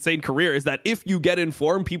such an insane career, is that if you get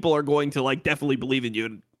informed, people are going to like definitely believe in you.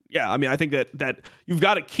 And yeah, I mean, I think that you've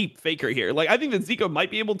got to keep Faker here. Like, I think that Zeka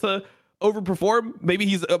might be able to overperform.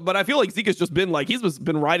 Maybe but I feel like Zeka's just been like, he's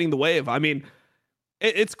been riding the wave. I mean,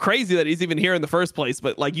 it's crazy that he's even here in the first place,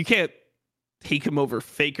 but like, you can't take him over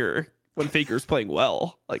Faker when Faker's playing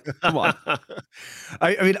well. Like, come on.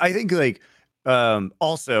 I mean, I think like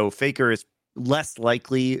also Faker is less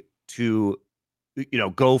likely to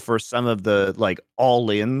go for some of the like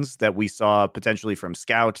all-ins that we saw potentially from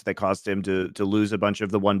Scout that caused him to lose a bunch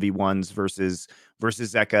of the 1v1s versus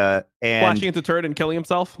Zeka, Flashing and into turret and killing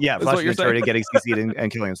himself. yeah, Is what flashing you're a turret saying? and getting CC'd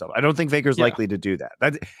and killing himself. I don't think Faker's Yeah. likely to do that.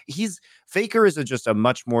 Faker is just a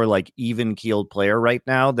much more like even-keeled player right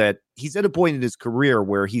now, that he's at a point in his career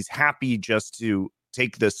where he's happy just to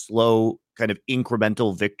take the slow kind of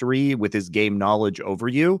incremental victory with his game knowledge over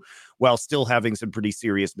you while still having some pretty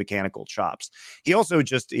serious mechanical chops. He also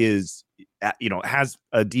just is, has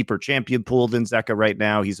a deeper champion pool than Zeka right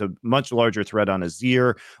now. He's a much larger threat on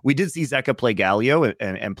Azir. We did see Zeka play Galio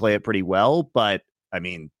and play it pretty well, but I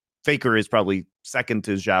mean, Faker is probably second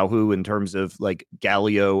to Xiao Hu in terms of like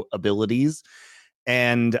Galio abilities.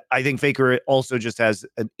 And I think Faker also just has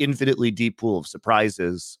an infinitely deep pool of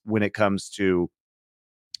surprises when it comes to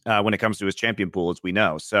his champion pool, as we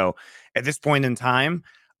know. So at this point in time,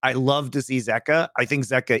 I love to see Zeka. I think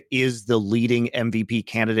Zeka is the leading MVP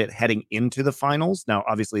candidate heading into the finals. Now,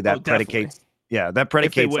 obviously, that predicates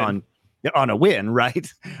on a win,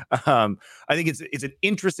 right? I think it's an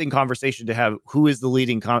interesting conversation to have. Who is the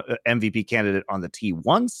leading MVP candidate on the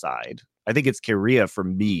T1 side? I think it's Korea for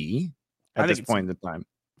me at this point in time.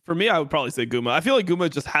 For me, I would probably say Guma. I feel like Guma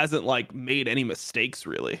just hasn't like made any mistakes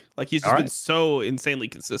really. Like he's just been so insanely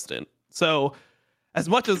consistent. So as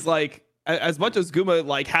much as Guma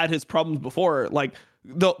like had his problems before, like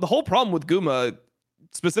the whole problem with Guma,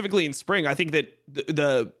 specifically in spring, I think that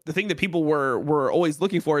the thing that people were always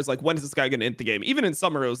looking for is like, when is this guy going to end the game? Even in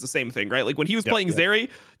summer, it was the same thing, right? Like when he was playing Zeri,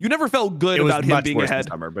 you never felt good about him being ahead.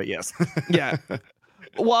 Summer, but yes, yeah.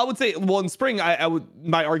 Well, I would say, in spring,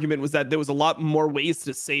 my argument was that there was a lot more ways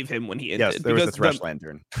to save him when he ended. Yes, there was a Thresh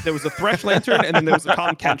Lantern. There was a Thresh Lantern, and then there was a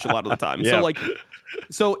Calm Kench a lot of the time. Yeah.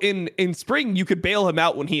 So in spring, you could bail him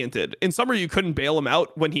out when he entered. In summer, you couldn't bail him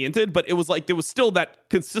out when he entered, but it was like there was still that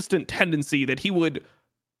consistent tendency that he would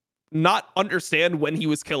not understand when he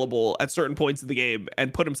was killable at certain points of the game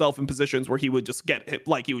and put himself in positions where he would just get hit,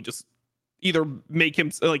 like he would just either make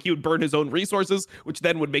him like he would burn his own resources, which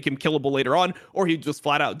then would make him killable later on, or he'd just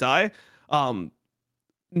flat out die.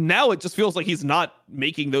 Now it just feels like he's not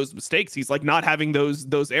making those mistakes. He's like not having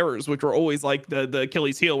those errors, which were always like the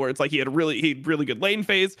Achilles heel, where it's like he had really good lane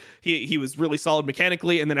phase. He was really solid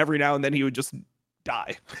mechanically, and then every now and then he would just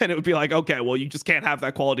die, and it would be like, okay, well, you just can't have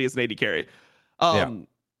that quality as an AD carry. I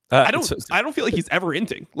don't feel like he's ever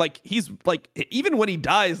inting. Like he's like, even when he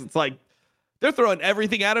dies, it's like they're throwing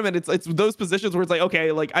everything at him, and it's those positions where it's like,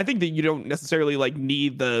 okay, like I think that you don't necessarily like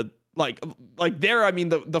need the like there. I mean,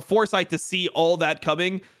 the foresight to see all that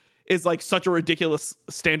coming is like such a ridiculous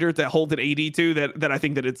standard to hold an AD to that I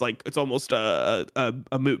think that it's almost a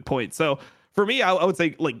moot point. So for me, I would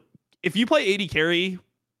say, like, if you play AD carry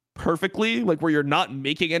perfectly, like where you're not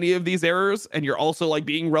making any of these errors and you're also like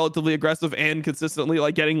being relatively aggressive and consistently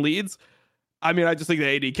like getting leads, I mean, I just think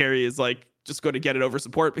that AD carry is like just going to get it over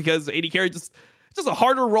support, because AD carry just a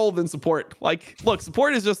harder role than support. Like, look,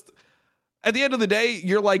 support is just, at the end of the day,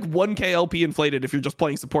 you're like 1k LP inflated if you're just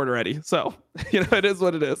playing support already. So, it is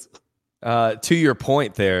what it is. To your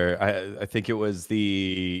point there, I think it was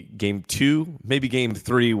the game 2, maybe game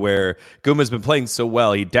 3, where Guma's been playing so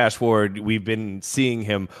well. He dash forward. We've been seeing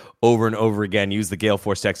him over and over again use the Gale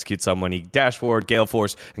Force to execute someone. He dash forward, Gale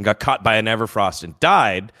Force, and got caught by an Everfrost and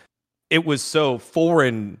died. It was so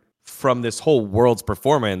foreign from this whole world's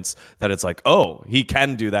performance that it's like, oh, he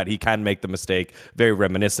can do that. He can make the mistake. Very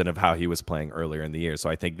reminiscent of how he was playing earlier in the year. So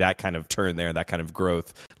I think that kind of turn there, that kind of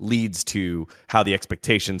growth leads to how the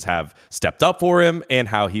expectations have stepped up for him and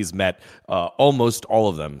how he's met almost all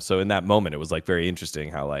of them. So in that moment, it was like very interesting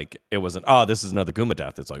how like it wasn't, oh, this is another Guma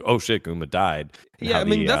death. It's like, oh shit, Guma died. Yeah, I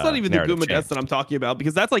mean, that's not even the Guma deaths that I'm talking about,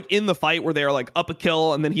 because that's like in the fight where they're like up a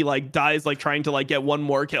kill and then he like dies like trying to like get one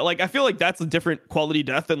more kill. Like I feel like that's a different quality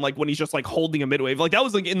death than like when he's just like holding a mid wave. Like that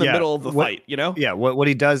was like in the middle of the fight, Yeah, what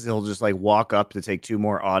he does, he'll just like walk up to take 2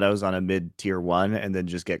 more autos on a mid tier 1 and then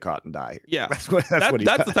just get caught and die. Yeah, that's what he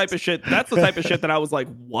does. The type of shit. That's the type of shit that I was like,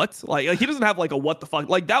 what? Like he doesn't have like a what the fuck.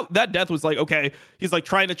 Like that death was like, okay, he's like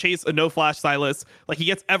trying to chase a no flash Silas. Like he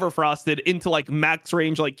gets Everfrosted into like max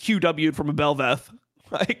range, like QW'd from a Belveth.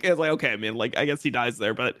 Like it's like, okay, man, like I guess he dies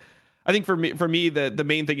there, but I think for me the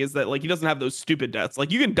main thing is that like he doesn't have those stupid deaths.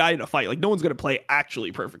 Like you can die in a fight, like no one's gonna play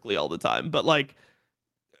actually perfectly all the time, but like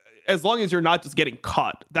as long as you're not just getting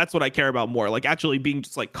caught, that's what I care about more. Like actually being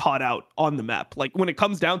just like caught out on the map. Like when it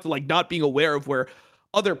comes down to like not being aware of where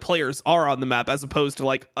other players are on the map, as opposed to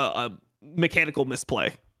like a mechanical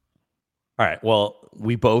misplay. All right. Well,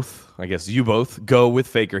 I guess you both go with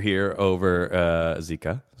Faker here over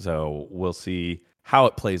Zeka. So we'll see how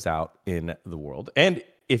it plays out in the world. And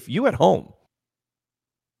if you at home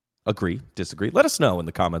Agree, disagree? Let us know in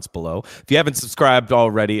the comments below. If you haven't subscribed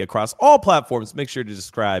already across all platforms, make sure to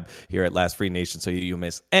subscribe here at Last Free Nation so you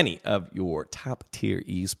miss any of your top tier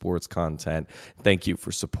esports content. Thank you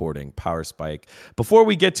for supporting Power Spike. Before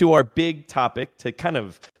we get to our big topic to kind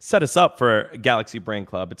of set us up for Galaxy Brain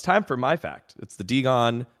Club, it's time for my fact. It's the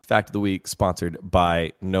Dagon Fact of the Week, sponsored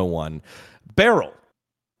by no one. Beryl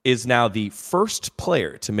is now the first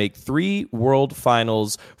player to make 3 world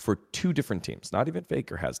finals for 2 different teams. Not even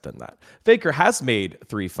Faker has done that. Faker has made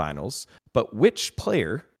 3 finals, but which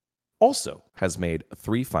player also has made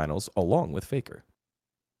 3 finals along with Faker?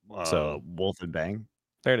 So Wolf and Bang.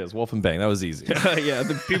 There it is, Wolf and Bang. That was easy. Yeah,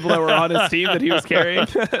 the people that were on his team that he was carrying.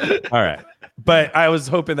 All right. But I was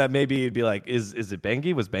hoping that maybe it'd be like, is it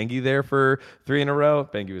Bengi? Was Bengi there for 3 in a row?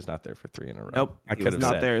 Bengi was not there for 3 in a row. Nope, he was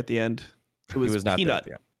not there at the end. It was not Peanut.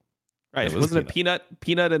 there. Right, It was wasn't it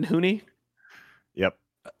Peanut and Hooney? Yep.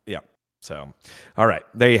 Yep. So, all right,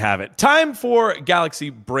 there you have it. Time for Galaxy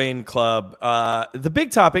Brain Club. The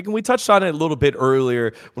big topic, and we touched on it a little bit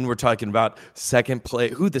earlier when we were talking about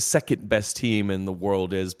who the second best team in the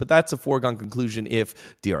world is, but that's a foregone conclusion if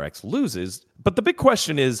DRX loses. But the big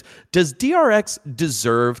question is, does DRX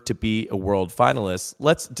deserve to be a world finalist?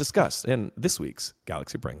 Let's discuss in this week's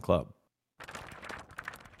Galaxy Brain Club.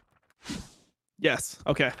 Yes.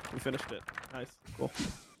 Okay, we finished it. Nice. Cool.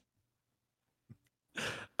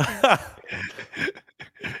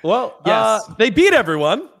 Well, yes, they beat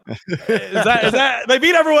everyone. Is that they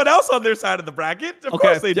beat everyone else on their side of the bracket? Of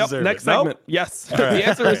course they deserve next it. No? segment. Yes. The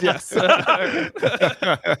answer is yes.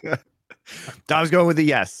 Dom's going with the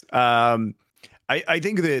yes. I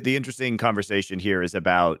think the interesting conversation here is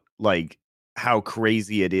about like how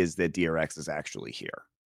crazy it is that DRX is actually here.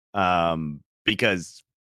 Because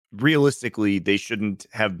realistically, they shouldn't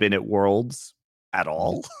have been at Worlds at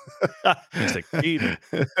all. They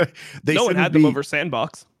no one had them over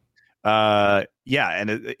Sandbox. Yeah,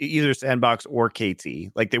 and either Sandbox or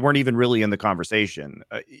KT. Like, they weren't even really in the conversation.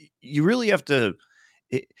 You really have to...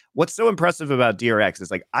 what's so impressive about DRX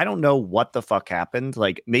is, like, I don't know what the fuck happened.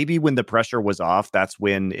 Like, maybe when the pressure was off, that's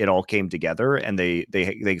when it all came together, and they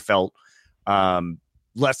felt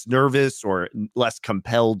less nervous or less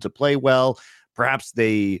compelled to play well. Perhaps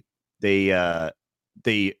they had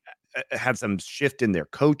some shift in their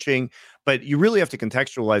coaching, but you really have to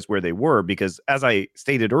contextualize where they were, because as I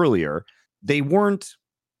stated earlier, they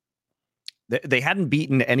hadn't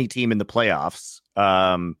beaten any team in the playoffs,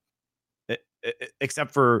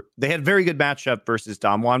 except for they had very good matchup versus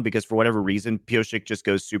Damwon, because for whatever reason, Pyosik just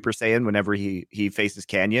goes Super Saiyan whenever he faces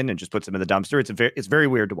Canyon and just puts him in the dumpster. It's very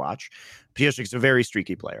weird to watch. Pyosik's a very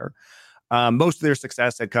streaky player. Most of their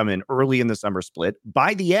success had come in early in the summer split.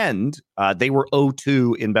 By the end, they were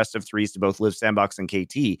 0-2 in best of threes to both Liv Sandbox and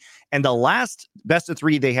KT. And the last best of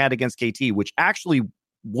 3 they had against KT, which actually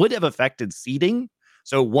would have affected seeding,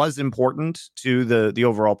 so it was important to the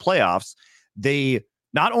overall playoffs, they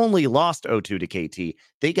not only lost 0-2 to KT,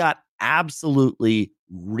 they got absolutely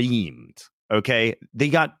reamed. Okay? They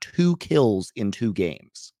got 2 kills in 2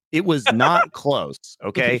 games. It was not close,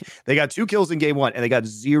 okay? They got 2 kills in game 1, and they got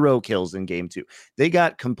 0 kills in game 2. They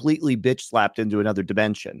got completely bitch slapped into another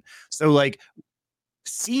dimension. So, like,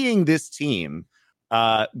 seeing this team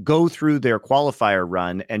go through their qualifier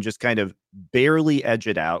run and just kind of barely edge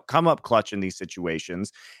it out, come up clutch in these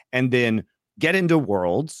situations, and then get into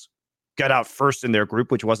Worlds, got out first in their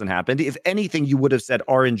group, which wasn't happened. If anything, you would have said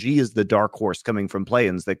RNG is the dark horse coming from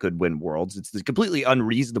play-ins that could win Worlds. It's completely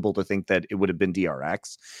unreasonable to think that it would have been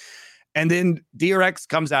DRX. And then DRX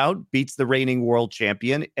comes out, beats the reigning world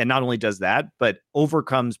champion, and not only does that, but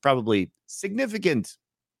overcomes probably significant,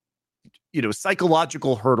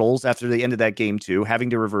 psychological hurdles after the end of that game too, having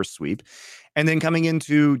to reverse sweep, and then coming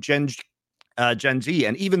into Gen.G.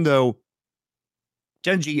 And even though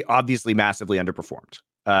Gen.G obviously massively underperformed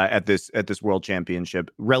at this World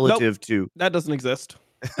Championship relative to that doesn't exist.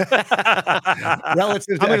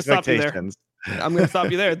 Relative to expectations. I'm going to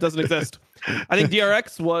stop you there. It doesn't exist. I think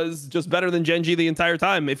DRX was just better than Gen.G the entire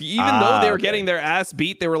time. Even though they were getting their ass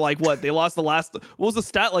beat, they were like, what? They lost what was the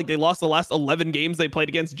stat? Like, they lost the last 11 games they played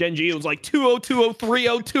against Gen.G. It was like 2-0, 2-0,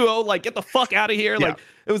 3-0, 2-0. Like, get the fuck out of here. Yeah. Like,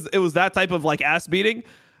 it was that type of like ass beating.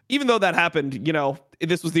 Even though that happened,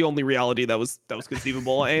 this was the only reality that was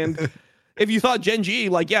conceivable. And if you thought Gen.G,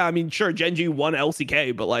 like, yeah, I mean, sure, Gen.G won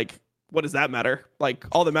LCK, but like, what does that matter? Like,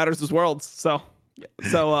 all that matters is Worlds. So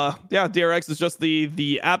yeah, DRX is just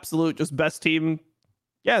the absolute just best team,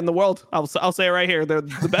 in the world. I'll say it right here. They're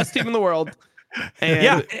the best team in the world. And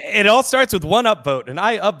yeah, it all starts with one upvote, and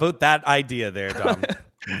I upvote that idea there, Dom.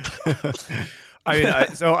 I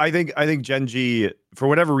mean, so I think Gen.G, for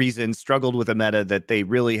whatever reason, struggled with a meta that they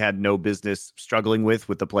really had no business struggling with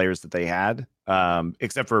the players that they had,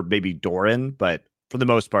 except for maybe Doran. But for the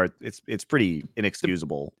most part, it's pretty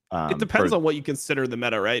inexcusable. It depends on what you consider the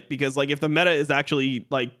meta, right? Because like if the meta is actually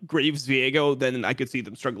like Graves Viego, then I could see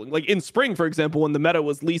them struggling. Like in spring, for example, when the meta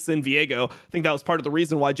was Lee Sin Viego, I think that was part of the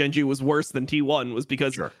reason why Gen.G was worse than T1 was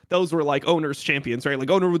because those were like Owner's champions, right? Like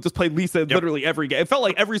Owner would just play Lee Sin literally every game. It felt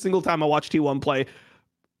like every single time I watched T1 play,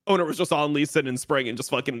 Owner was just on Lee Sin in spring and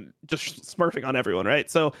just smurfing on everyone, right?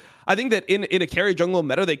 So I think that in a carry jungle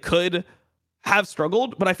meta, they could have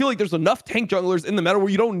struggled, but I feel like there's enough tank junglers in the meta where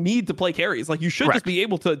you don't need to play carries. Like you should just be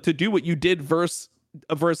able to do what you did versus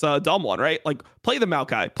Damwon, right? Like play the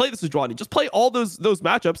Maokai, play the Sejuani, just play all those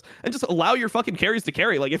matchups and just allow your fucking carries to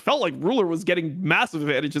carry. Like it felt like Ruler was getting massive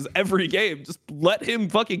advantages every game. Just let him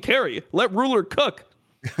fucking carry. Let Ruler cook.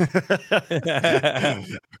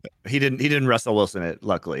 He didn't Russell Wilson it,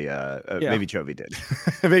 luckily. Maybe Chovy did.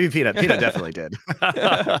 Maybe Peanut definitely did.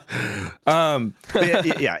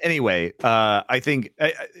 Anyway, I think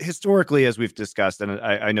historically, as we've discussed, and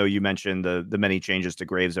I know you mentioned the many changes to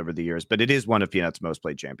Graves over the years, but it is one of Peanut's most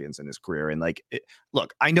played champions in his career. And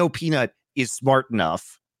look, I know Peanut is smart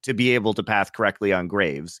enough to be able to path correctly on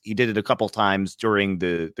Graves. He did it a couple times during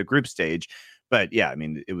the group stage. But yeah, I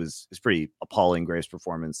mean, it's pretty appalling Graves'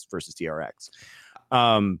 performance versus DRX.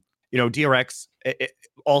 DRX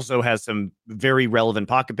also has some very relevant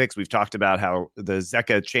pocket picks. We've talked about how the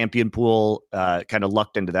Zeka champion pool kind of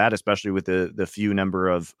lucked into that, especially with the few number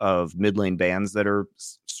of mid lane bans that are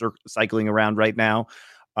cycling around right now.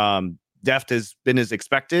 Deft has been as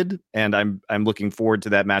expected, and I'm looking forward to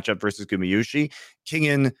that matchup versus Gumayusi.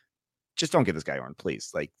 Kingen, just don't get this guy on,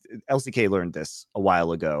 please. Like LCK learned this a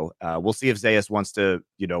while ago. We'll see if Zayas wants to,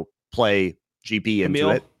 play GP into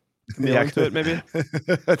it. Into it, maybe.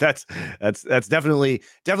 that's definitely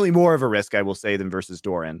more of a risk, I will say, than versus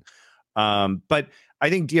Doran. But I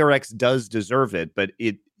think DRX does deserve it. But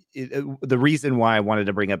the reason why I wanted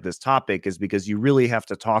to bring up this topic is because you really have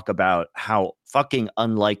to talk about how fucking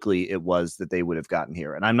unlikely it was that they would have gotten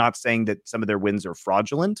here. And I'm not saying that some of their wins are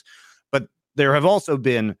fraudulent, but there have also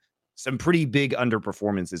been some pretty big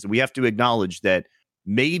underperformances. We have to acknowledge that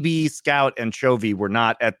maybe Scout and Chovy were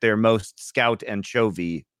not at their most Scout and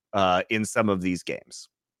Chovy in some of these games.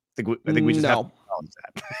 I think we just have to acknowledge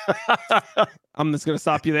that. I'm just gonna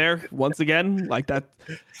stop you there once again. Like that,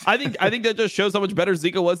 I think that just shows how much better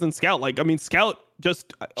Zeka was than Scout. Like, I mean, Scout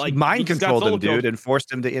just like mind controlled him, dude, and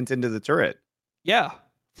forced him to int into the turret. Yeah,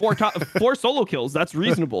 4 solo kills. That's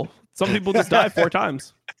reasonable. Some people just die 4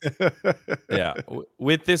 times. Yeah,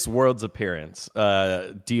 with this world's appearance,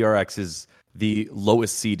 DRX is the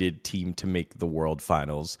lowest seeded team to make the world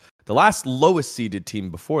finals. The last lowest seeded team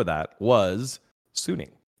before that was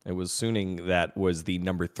Suning. It was Suning that was the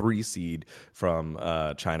number 3 seed from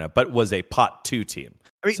China, but was a pot 2 team.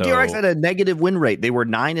 I mean, DRX had a negative win rate. They were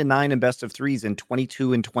 9-9 in best of 3s and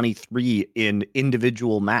 22-23 in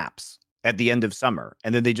individual maps at the end of summer.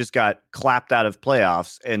 And then they just got clapped out of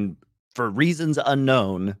playoffs. And for reasons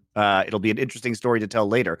unknown, it'll be an interesting story to tell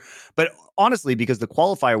later. But honestly, because the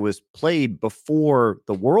qualifier was played before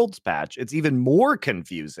the Worlds patch, it's even more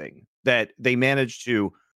confusing that they managed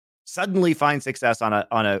to suddenly find success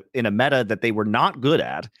in a meta that they were not good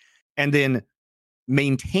at, and then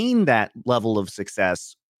maintain that level of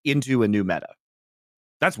success into a new meta.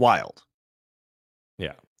 That's wild.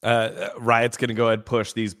 Yeah. Riot's going to go ahead and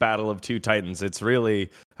push these Battle of Two Titans. It's really,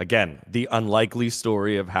 again, the unlikely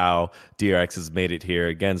story of how DRX has made it here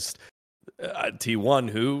against T1,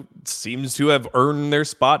 who seems to have earned their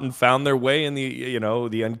spot and found their way in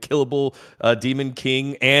the unkillable Demon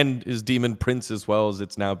King and his Demon Prince, as well as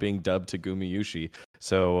it's now being dubbed to Gumayusi.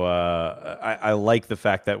 So I like the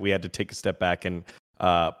fact that we had to take a step back and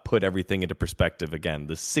put everything into perspective again.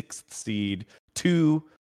 The 6th seed,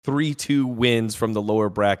 3-2 wins from the lower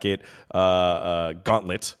bracket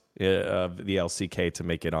gauntlet of the LCK to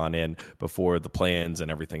make it on in before the plans and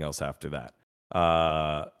everything else after that.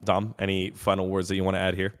 Dom, any final words that you want to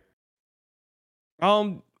add here? I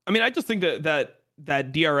mean, I just think that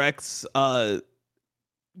DRX,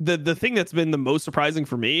 the thing that's been the most surprising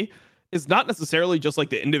for me is not necessarily just like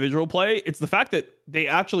the individual play. It's the fact that they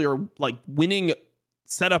actually are like winning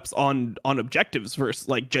setups on objectives versus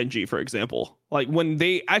like Gen.G, for example. Like when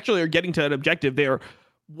they actually are getting to an objective, they are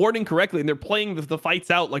warding correctly and they're playing the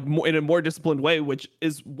fights out like more in a more disciplined way, which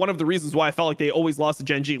is one of the reasons why I felt like they always lost to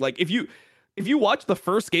Gen.G. Like if you watch the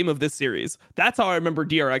first game of this series, that's how I remember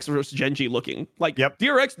DRX versus Gen.G looking. Like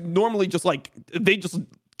DRX normally just like they just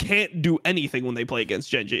can't do anything when they play against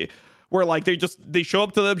Gen.G. Where like they show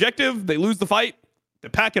up to the objective, they lose the fight, they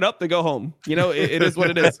pack it up, they go home. It is what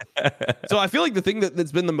it is. So I feel like the thing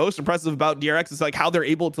that's been the most impressive about DRX is like how they're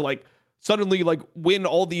able to like suddenly like win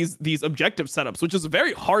all these objective setups, which is a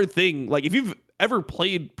very hard thing. Like if you've ever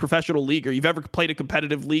played professional league or you've ever played a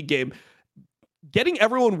competitive league game, getting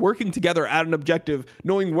everyone working together at an objective,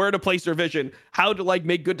 knowing where to place their vision, how to like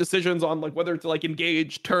make good decisions on like whether to like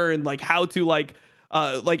engage, turn, like how to like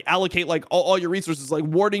allocate like all your resources, like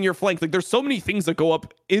warding your flank. Like there's so many things that go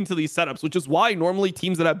up into these setups, which is why normally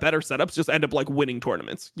teams that have better setups just end up like winning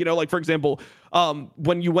tournaments. Like for example,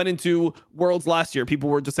 when you went into Worlds last year, people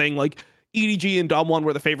were just saying like EDG and Dom1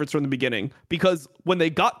 were the favorites from the beginning, because when they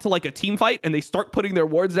got to like a team fight and they start putting their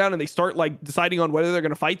wards down and they start like deciding on whether they're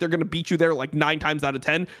going to fight, they're going to beat you there like 9 times out of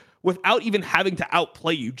 10 without even having to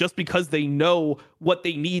outplay you, just because they know what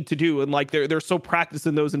they need to do. And like they're so practiced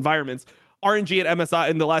in those environments. RNG at MSI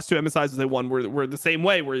in the last 2 MSIs they won were the same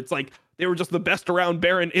way, where it's like they were just the best around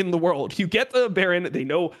Baron in the world. You get the Baron, they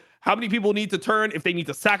know how many people need to turn, if they need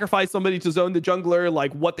to sacrifice somebody to zone the jungler,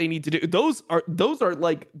 like what they need to do. Those are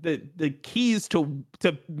like the keys to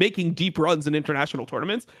making deep runs in international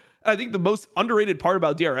tournaments. And I think the most underrated part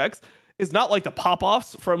about DRX is not like the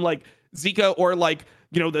pop-offs from like Zeka or like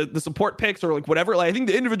the support picks or like whatever. Like I think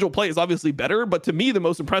the individual play is obviously better, but to me the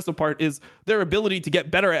most impressive part is their ability to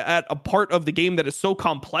get better at a part of the game that is so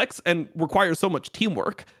complex and requires so much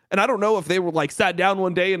teamwork. And I don't know if they were like sat down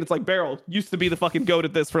one day and it's like, Beryl used to be the fucking goat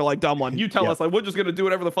at this for like Dom1. You tell us, like, we're just gonna do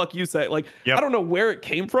whatever the fuck you say. Like I don't know where it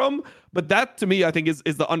came from, but that to me I think is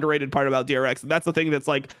the underrated part about DRX. And that's the thing that's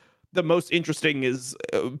like the most interesting is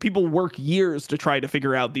people work years to try to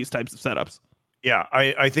figure out these types of setups. Yeah,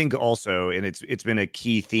 I think also, and it's been a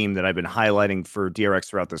key theme that I've been highlighting for DRX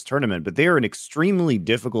throughout this tournament, but they are an extremely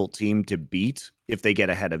difficult team to beat if they get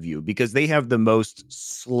ahead of you, because they have the most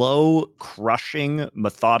slow, crushing,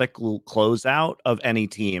 methodical closeout of any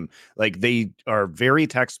team. Like they are very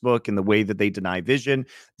textbook in the way that they deny vision.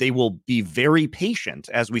 They will be very patient,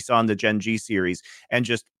 as we saw in the Gen.G series, and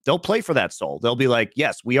just they'll play for that soul. They'll be like,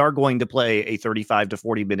 yes, we are going to play a 35 to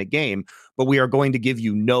 40 minute game, but we are going to give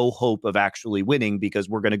you no hope of actually winning because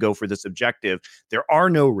we're going to go for this objective. There are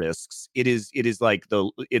no risks. It is like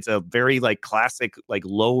it's a very like classic, like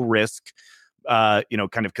low risk,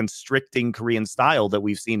 kind of constricting Korean style that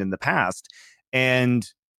we've seen in the past. And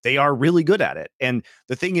they are really good at it. And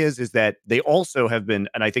the thing is that they also have been,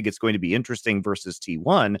 and I think it's going to be interesting versus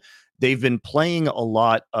T1, they've been playing a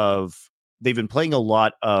lot of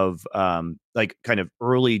like kind of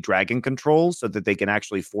early dragon controls so that they can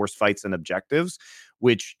actually force fights and objectives,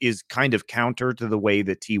 which is kind of counter to the way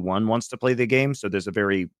that T1 wants to play the game. So there's a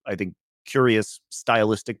very, I think, curious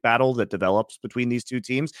stylistic battle that develops between these two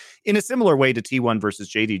teams in a similar way to T1 versus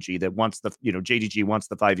JDG, that wants the, JDG wants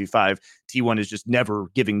the 5v5. T1 is just never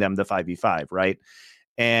giving them the 5v5, right?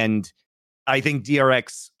 And I think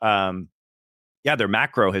DRX, their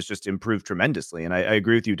macro has just improved tremendously. And I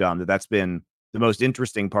agree with you, Dom, that's been the most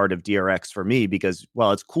interesting part of DRX for me, because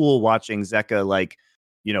while it's cool watching Zeka like,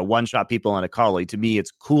 one-shot people on a collie, to me,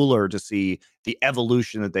 it's cooler to see the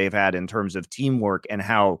evolution that they've had in terms of teamwork and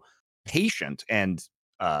how patient and,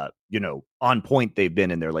 on point they've been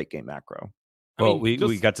in their late game macro. Well,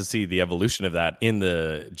 we got to see the evolution of that in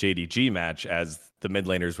the JDG match as the mid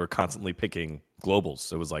laners were constantly picking globals.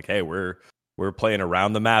 So it was like, hey, we're playing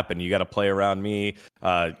around the map and you got to play around me.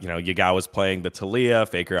 Yaga was playing the Talia.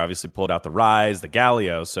 Faker obviously pulled out the Rise, the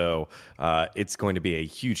Galio. So it's going to be a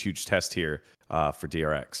huge, huge test here for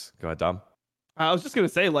DRX. Go ahead, Dom. I was just going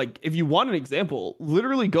to say, like, if you want an example,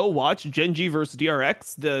 literally go watch Gen.G versus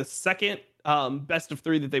DRX, the second best of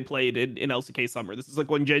 3 that they played in LCK Summer. This is like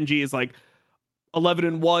when Gen.G is like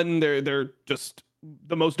 11-1. They're just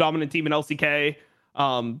the most dominant team in LCK.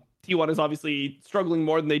 T1 is obviously struggling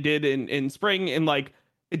more than they did in spring, and like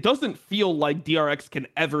it doesn't feel like DRX can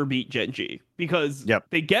ever beat Gen.G because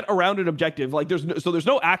they get around an objective. Like there's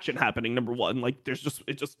no action happening. Number one, like it's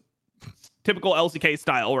just typical LCK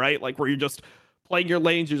style, right? Like where you're just playing your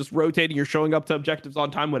lanes, you're just rotating, you're showing up to objectives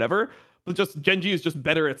on time, whatever. But just Gen.G is just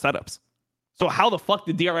better at setups. So how the fuck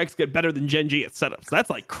did DRX get better than Gen.G at setups? That's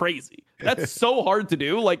like crazy. That's so hard to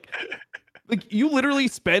do. Like you literally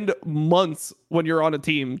spend months when you're on a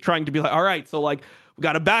team trying to be like, all right, so like we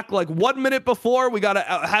got to back like 1 minute before, we got to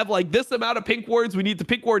have like this amount of pink wards. We need to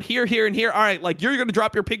pink ward here, here, and here. All right, like you're going to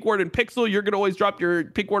drop your pink ward in pixel. You're going to always drop your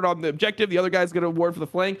pink ward on the objective. The other guy's going to ward for the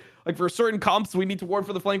flank. Like for certain comps, we need to ward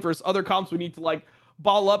for the flank. For other comps, we need to like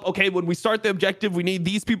ball up. Okay, when we start the objective, we need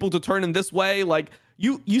these people to turn in this way. Like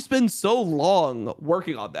you spend so long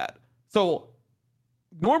working on that. So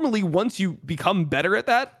normally once you become better at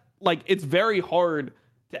that, like it's very hard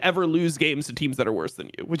to ever lose games to teams that are worse than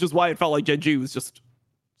you, which is why it felt like Gen.G was just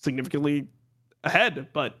significantly ahead.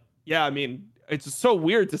 But yeah, I mean, it's so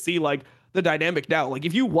weird to see like the dynamic now. Like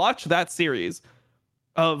if you watch that series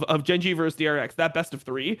of Gen.G versus DRX, that best of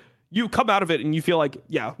 3, you come out of it and you feel like,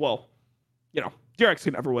 yeah, well, DRX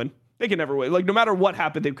could never win. They can never win. Like no matter what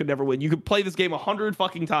happened, they could never win. You could play this game 100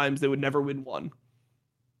 fucking times, they would never win one.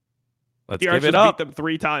 Let's DRX give it just up. beat them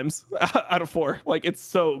 3 times out of 4. Like it's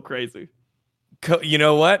so crazy. You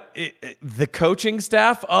know what? The coaching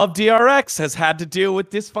staff of DRX has had to deal with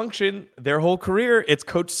dysfunction their whole career. It's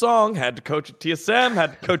Coach Song had to coach at TSM,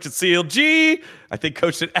 had to coach at CLG. I think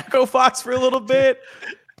coached at Echo Fox for a little bit.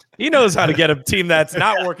 He knows how to get a team that's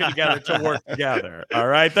not working together to work together. All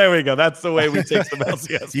right, there we go. That's the way we take some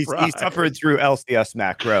LCS pride. He's suffered through LCS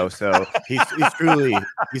macro, so he's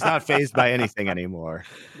not fazed by anything anymore.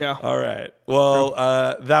 Yeah. All right. Well,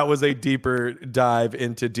 that was a deeper dive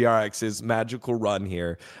into DRX's magical run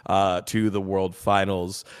here to the World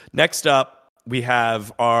Finals. Next up, we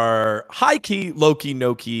have our high key, low key,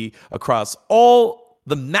 no key across all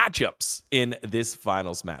the matchups in this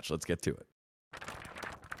finals match. Let's get to it.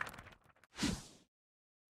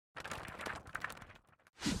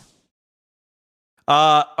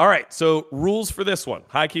 All right, so rules for this one.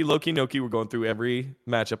 High key, low key, no key. We're going through every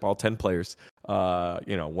matchup, all 10 players,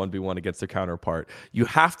 1v1 against their counterpart. You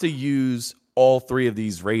have to use all 3 of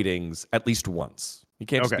these ratings at least once. You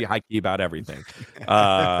can't just be high key about everything. That's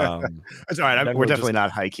all right. We're definitely not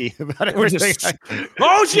high key about everything.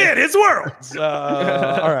 Oh, shit, it's worlds.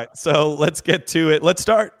 All right, so let's get to it. Let's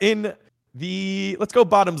start let's go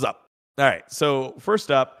bottoms up. All right, so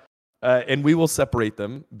first up, and we will separate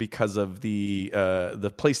them because of the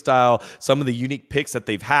play style, some of the unique picks that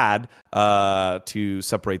they've had to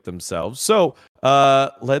separate themselves. So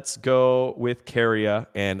let's go with Keria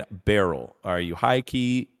and Beryl. Are you high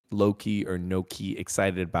key, low key, or no key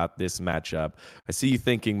excited about this matchup? I see you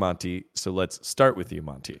thinking, Monty. So let's start with you,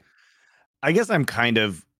 Monty. I guess I'm kind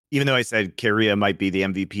of, even though I said Keria might be the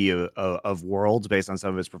MVP of Worlds based on some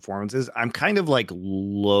of his performances, I'm kind of like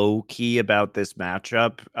low key about this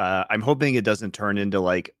matchup. I'm hoping it doesn't turn into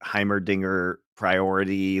like Heimerdinger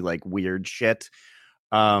priority, like weird shit.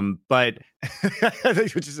 But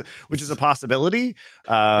which is a possibility.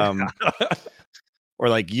 Or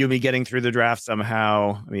like Yumi getting through the draft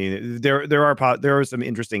somehow. I mean, there are some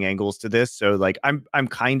interesting angles to this. So like I'm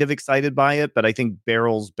kind of excited by it, but I think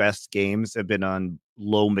Beryl's best games have been on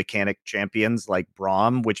low mechanic champions like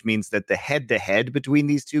Braum, which means that the head to head between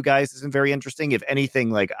these two guys isn't very interesting. If anything,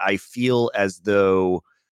 like I feel as though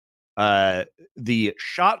the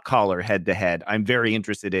shot caller head to head I'm very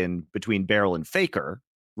interested in between Beryl and Faker,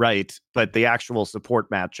 right? But the actual support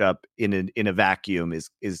matchup in a vacuum is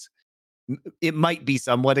it might be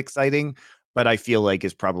somewhat exciting, but I feel like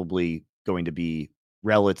is probably going to be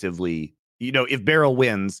relatively, if Beryl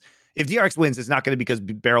wins, if DRX wins, it's not going to be because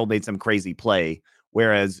Beryl made some crazy play.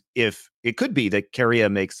 Whereas if it could be that Keria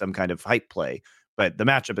makes some kind of hype play, but the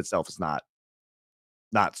matchup itself is not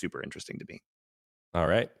super interesting to me. All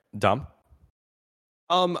right, Dom.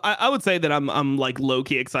 I would say that I'm like low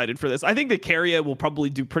key excited for this. I think that Keria will probably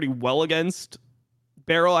do pretty well against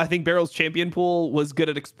Beryl. I think Beryl's champion pool was good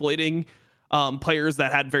at exploiting players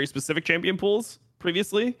that had very specific champion pools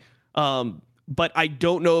previously. But I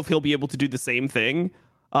don't know if he'll be able to do the same thing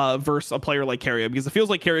versus a player like Keria, because it feels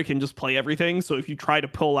like Keria can just play everything. So if you try to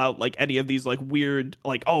pull out like any of these like weird,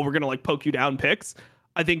 like, oh, we're going to like poke you down picks,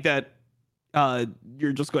 I think that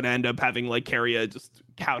you're just going to end up having like Keria just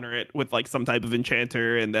counter it with like some type of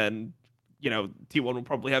enchanter. And then, T1 will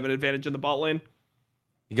probably have an advantage in the bot lane.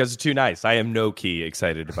 You guys are too nice. I am no key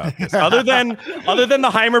excited about this. Other than the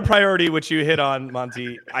Heimer priority, which you hit on,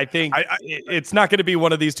 Monty, I think it's not going to be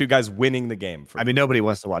one of these two guys winning the game. Nobody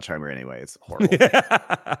wants to watch Heimer anyway. It's horrible.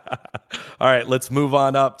 All right, let's move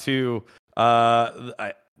on up to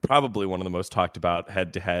probably one of the most talked about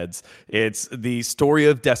head-to-heads. It's the story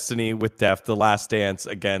of destiny with Deft, The Last Dance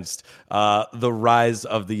against the rise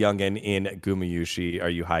of the youngin in Gumayusi. Are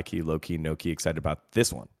you high-key, low-key, no-key excited about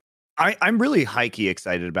this one? I'm really high-key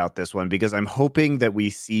excited about this one because I'm hoping that we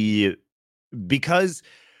see, because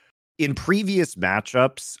in previous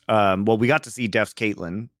matchups, we got to see Def's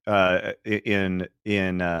Caitlyn in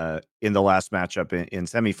the last matchup in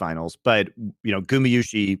semifinals, but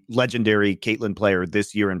Gumayusi, legendary Caitlyn player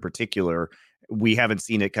this year in particular, we haven't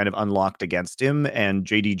seen it kind of unlocked against him, and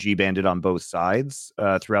JDG banded on both sides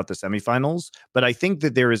throughout the semifinals. But I think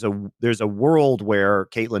that there's a world where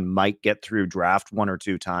Caitlyn might get through draft 1 or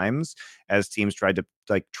 2 times as teams tried to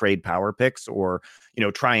like trade power picks or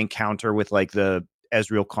try and counter with like the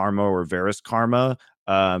Ezreal Karma or Varus Karma,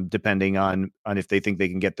 depending on if they think they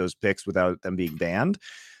can get those picks without them being banned.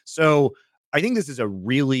 So I think this is a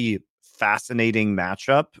really fascinating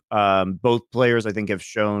matchup. Both players, I think, have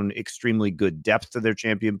shown extremely good depth to their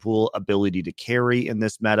champion pool, ability to carry in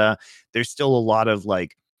this meta. There's still a lot of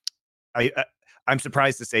like, I'm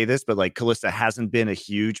surprised to say this, but like Kalista hasn't been a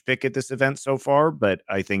huge pick at this event so far. But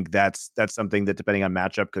I think that's something that, depending on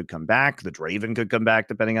matchup, could come back. The Draven could come back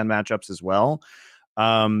depending on matchups as well.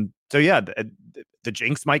 So yeah, the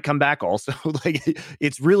Jinx might come back also. Like,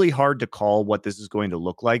 it's really hard to call what this is going to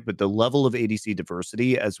look like, but the level of ADC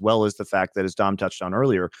diversity, as well as the fact that, as Dom touched on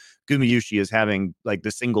earlier, Gumayusi is having like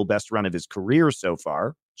the single best run of his career so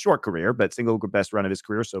far. Short career, but single best run of his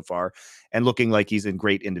career so far, and looking like he's in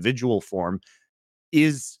great individual form,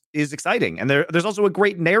 is exciting. And there's also a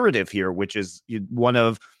great narrative here, which is one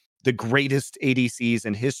of the greatest ADCs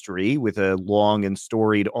in history, with a long and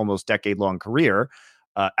storied, almost decade-long career.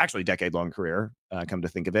 Actually, decade-long career, come to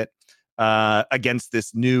think of it, against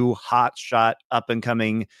this new hot shot,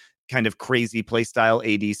 up-and-coming, kind of crazy playstyle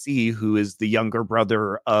ADC, who is the younger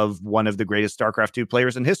brother of one of the greatest StarCraft 2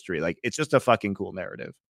 players in history. Like, it's just a fucking cool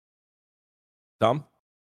narrative. Dom?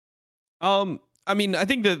 I mean, I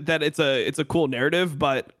think that it's a cool narrative,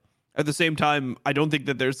 but at the same time, I don't think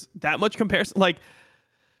that there's that much comparison. Like,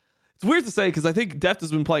 it's weird to say because I think Deft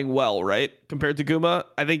has been playing well, right, compared to Guma.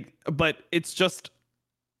 I think, but it's just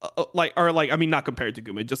I mean, not compared to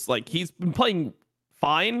Guma, just like he's been playing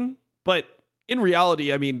fine, but in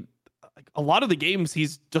reality, I mean, like, a lot of the games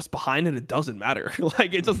he's just behind and it doesn't matter.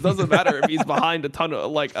 Like, it just doesn't matter if he's behind a ton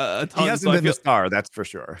of a ton. He hasn't been the star, that's for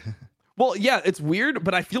sure. Well, yeah, it's weird,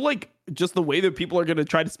 but I feel like just the way that people are going to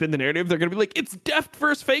try to spin the narrative, they're going to be like, it's Deft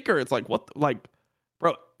versus Faker. It's like, what? Like,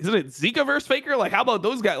 bro, isn't it Zeka versus Faker? Like, how about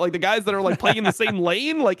those guys? Like, the guys that are like playing in the same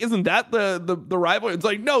lane? Like, isn't that the rival? It's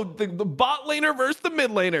like, no, the bot laner versus the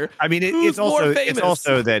mid laner. I mean, it's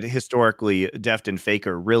also that historically, Deft and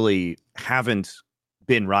Faker really haven't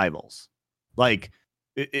been rivals. Like,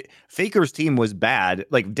 Faker's team was bad.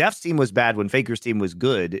 Like, Deft's team was bad when Faker's team was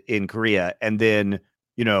good in Korea, and then,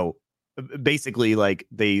 you know, basically like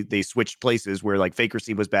they switched places where like Faker's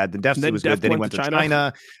team was bad, then Deft's team was good, then he went to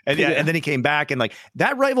China. And and then he came back, and like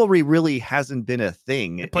that rivalry really hasn't been a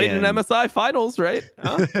thing. They played in MSI finals, right?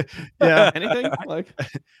 Huh? Yeah. Anything like,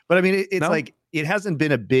 but I mean, it's like it hasn't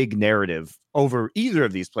been a big narrative over either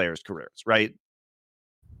of these players' careers, right?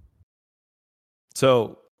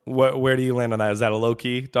 So where do you land on that? Is that a low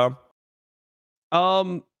key, Dom?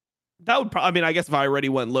 That would probably, I mean, I guess if I already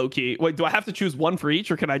went low key, wait, do I have to choose one for each,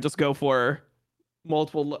 or can I just go for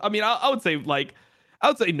multiple? I mean, I would say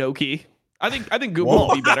no key. I think Guma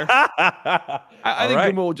will be better. I think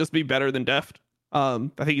Guma will just be better than Deft. I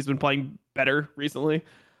think he's been playing better recently.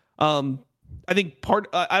 I think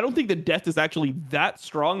I don't think that Deft is actually that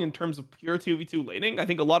strong in terms of pure 2v2 laning. I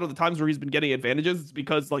think a lot of the times where he's been getting advantages is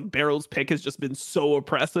because like Barrel's pick has just been so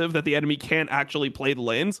oppressive that the enemy can't actually play the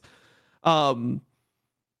lanes.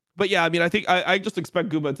 But yeah, I mean, I think I just expect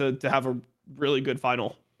Guma to have a really good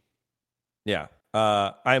final. Yeah.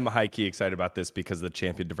 I'm high key excited about this because of the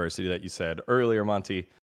champion diversity that you said earlier, Monty.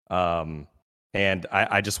 And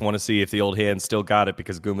I just want to see if the old hand still got it,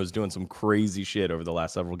 because Guma's doing some crazy shit over the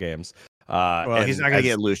last several games. Well, he's not going to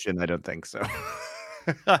get Lucian, I don't think so.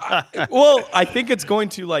 Well, I think it's going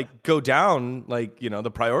to like go down, like, you know,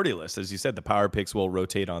 the priority list. As you said, the power picks will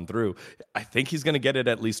rotate on through. I think he's going to get it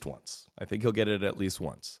at least once.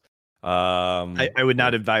 I would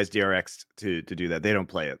not advise DRX to do that. They don't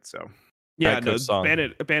play it, so yeah, no, ban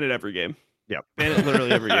it every game. Yeah, ban it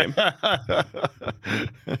literally every game.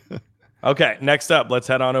 Okay, next up, let's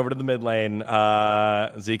head on over to the mid lane.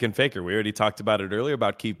 Zeke and Faker. We already talked about it earlier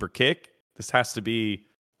about keep or kick. This has to be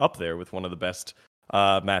up there with one of the best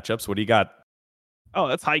matchups. What do you got? Oh,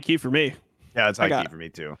 that's high key for me. Yeah, it's high key for me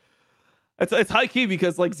too. It's high key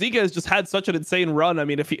because like Zeka has just had such an insane run. I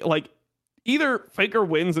mean, if he like either Faker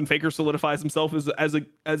wins and Faker solidifies himself he's already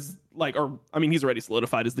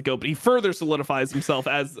solidified as the GOAT, but he further solidifies himself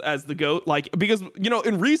as the GOAT. Like, because, you know,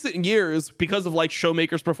 in recent years, because of like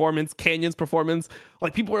Showmaker's performance, Canyon's performance,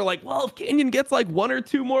 like people are like, well, if Canyon gets like one or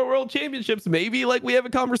two more world championships, maybe like we have a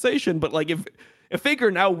conversation. But like if Faker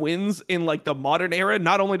now wins in like the modern era,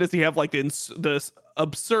 not only does he have like this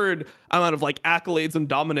absurd amount of like accolades and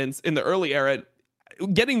dominance in the early era,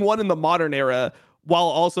 getting one in the modern era while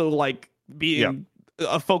also like being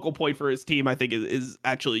a focal point for his team, I think is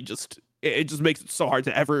actually just, it just makes it so hard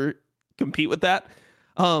to ever compete with that.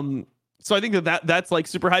 So I think that's like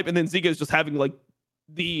super hype. And then Zeka is just having like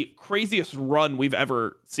the craziest run we've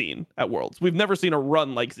ever seen at Worlds. We've never seen a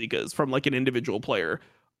run like Zeka's from like an individual player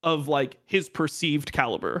of like his perceived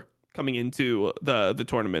caliber coming into the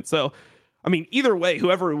tournament. So, I mean, either way,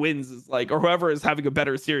 whoever wins is like, or whoever is having a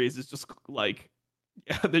better series is just like,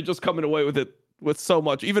 they're just coming away with it with so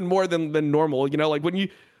much, even more than normal. You know, like when you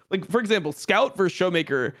like, for example, Scout versus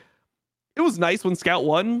Showmaker, it was nice when Scout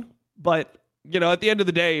won, but you know, at the end of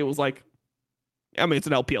the day, it was like, I mean, it's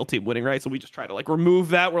an LPL team winning, right? So we just try to like remove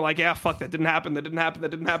that. We're like, yeah, fuck, that didn't happen. That didn't happen.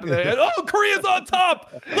 That didn't happen. Oh, Korea's on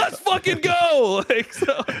top. Let's fucking go. Like,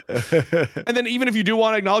 so. And then even if you do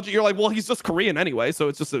want to acknowledge it, you're like, well, he's just Korean anyway, so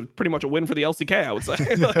it's just pretty much a win for the LCK, I would say.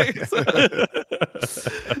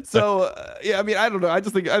 Yeah, I mean, I don't know. I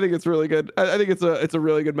think it's really good. I think it's a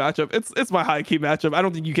really good matchup. It's my high key matchup. I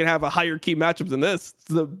don't think you can have a higher key matchup than this. It's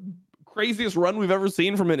the craziest run we've ever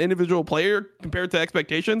seen from an individual player compared to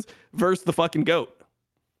expectations versus the fucking GOAT.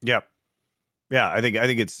 Yep. Yeah, I think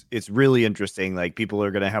it's really interesting. Like, people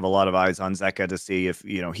are going to have a lot of eyes on Zeka to see if,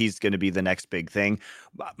 you know, he's going to be the next big thing.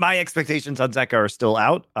 My expectations on Zeka are still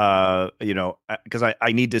out, you know, because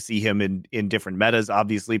I need to see him in different metas,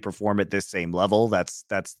 obviously perform at this same level. That's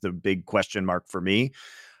the big question mark for me.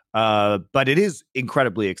 But it is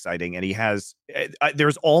incredibly exciting, and he has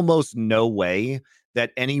there's almost no way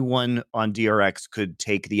that anyone on DRX could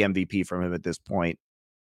take the MVP from him at this point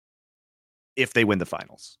if they win the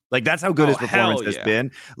finals. Like, that's how good his performance has been.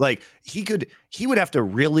 Like, he would have to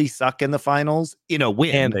really suck in the finals in a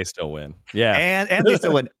win, and they still win. Yeah, and they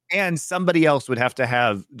still win, and somebody else would have to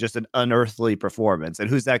have just an unearthly performance. And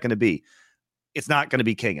who's that going to be? It's not going to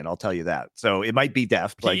be King, and I'll tell you that. So it might be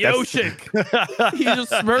Deft. Like, Yoshik. He just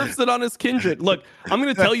smurfs it on his Kindred. Look, I'm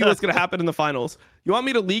going to tell you what's going to happen in the finals. You want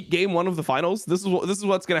me to leak game 1 of the finals? This is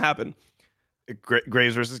what's going to happen.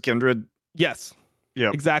 Graves versus Kindred. Yes.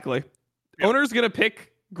 Yeah. Exactly. Yep. Owner's going to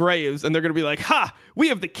pick Graves, and they're going to be like, ha, we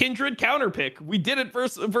have the Kindred counter pick. We did it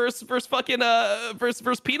versus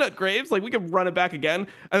Peanut Graves. Like, we can run it back again.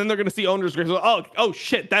 And then they're going to see Owner's Graves. Oh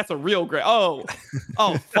shit, that's a real Graves.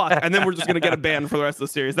 Oh fuck. And then we're just going to get a ban for the rest of the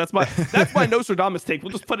series. That's my Nostradamus take.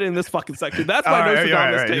 We'll just put it in this fucking section. That's my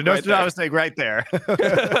Nostradamus take. The Nostradamus take right there.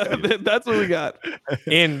 That's what we got.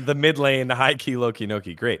 In the mid lane, high key, low key, no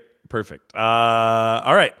key. Great. Perfect.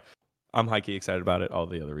 All right. I'm high key excited about it. All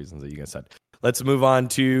the other reasons that you guys said. Let's move on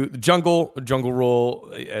to the jungle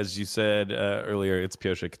role. As you said earlier, it's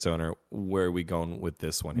Pioshik, it's Owner. Where are we going with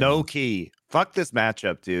this one? No key. Fuck this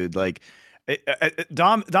matchup, dude. Like,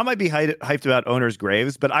 Dom might be hyped about Owner's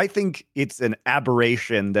Graves, but I think it's an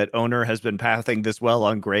aberration that Owner has been pathing this well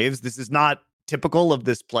on Graves. This is not typical of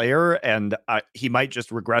this player, and he might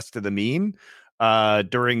just regress to the mean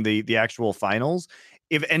during the actual finals.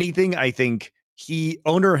 If anything, I think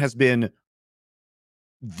Owner has been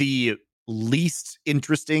the least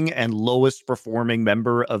interesting and lowest performing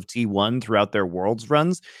member of T1 throughout their Worlds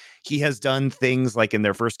runs. He has done things like in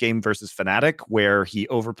their first game versus Fnatic, where he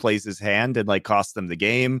overplays his hand and like costs them the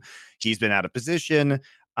game. He's been out of position.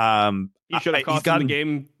 He should have cost them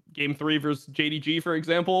the game 3 versus JDG, for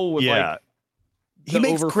example. With he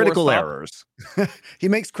makes critical errors. He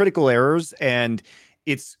makes critical errors, and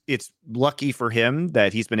it's lucky for him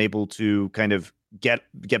that he's been able to kind of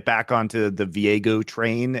get back onto the Viego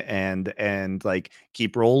train and like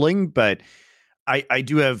keep rolling. But I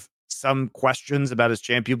do have some questions about his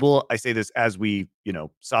champion pool. I say this as we, you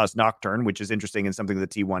know, saw his Nocturne, which is interesting and something that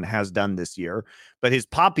T1 has done this year. But his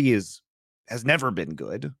Poppy has never been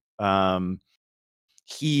good.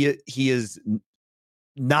 He is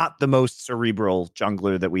not the most cerebral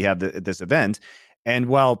jungler that we have at this event. And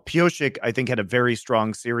while Pioshik, I think, had a very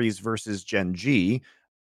strong series versus Gen.G,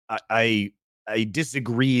 I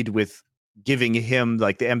disagreed with giving him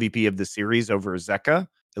like the MVP of the series over Zeka.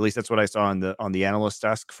 At least that's what I saw on the analyst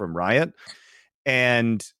desk from Riot.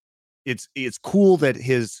 And it's cool that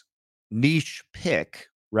his niche pick,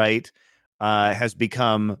 right, has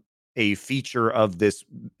become a feature of this,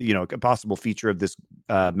 you know, a possible feature of this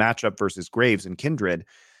matchup versus Graves and Kindred.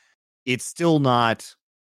 It's still not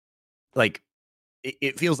like,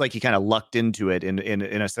 it feels like he kind of lucked into it in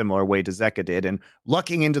a similar way to Zeka did. And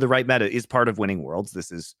lucking into the right meta is part of winning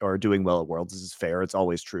Worlds. Or doing well at Worlds. This is fair. It's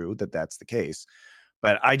always true that that's the case.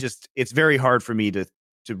 But it's very hard for me to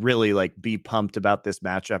really like be pumped about this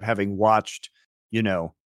matchup, having watched, you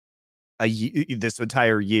know, this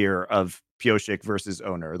entire year of Pioshik versus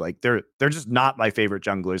Owner. Like, they're just not my favorite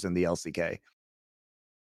junglers in the LCK.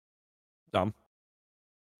 Dom.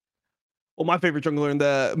 Well, my favorite junglers in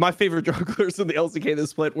the LCK this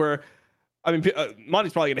split were, I mean,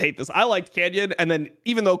 Monty's probably gonna hate this. I liked Canyon, and then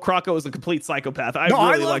even though Krako is a complete psychopath, I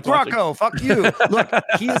love Krako. Fuck you. Look,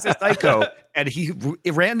 he is a psycho, and he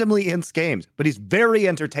randomly ends games, but he's very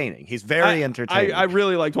entertaining. Entertaining. I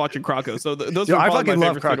really liked watching Krako. So those are probably I fucking my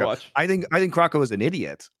love favorites Krako. to watch. I think Krako is an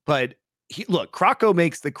idiot, but Krako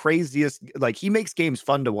makes the craziest. Like, he makes games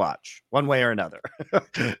fun to watch, one way or another.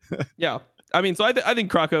 Yeah. I mean, so I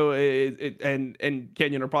think Krako and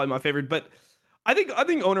Canyon are probably my favorite, but I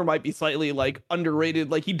think Owner might be slightly like underrated.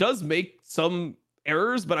 Like he does make some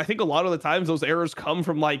errors, but I think a lot of the times those errors come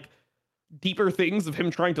from like deeper things of him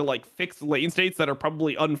trying to like fix lane states that are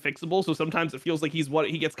probably unfixable. So sometimes it feels like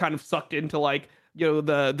he gets kind of sucked into like, you know,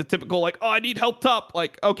 the typical like, oh, I need help top.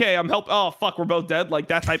 Like, okay, I'm help. Oh fuck, we're both dead. Like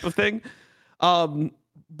that type of thing.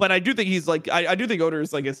 But I do think he's like I do think Owner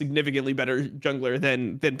is like a significantly better jungler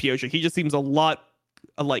than Pioshik. He just seems a lot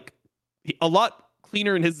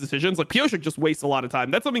cleaner in his decisions. Like Pioshik just wastes a lot of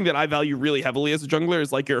time. That's something that I value really heavily as a jungler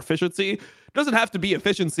is like your efficiency. It doesn't have to be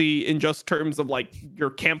efficiency in just terms of like your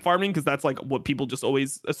camp farming, because that's like what people just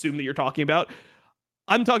always assume that you're talking about.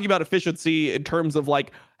 I'm talking about efficiency in terms of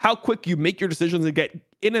like how quick you make your decisions and get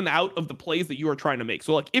in and out of the plays that you are trying to make.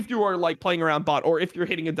 So like if you are like playing around bot, or if you're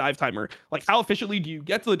hitting a dive timer, like how efficiently do you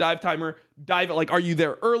get to the dive timer, like are you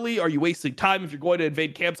there early? Are you wasting time? If you're going to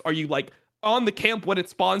invade camps, are you like on the camp when it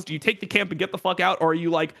spawns? Do you take the camp and get the fuck out? Or are you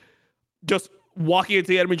like just walking into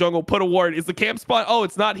the enemy jungle, put a ward? Is the camp spot? Oh,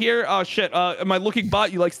 it's not here. Oh shit. Am I looking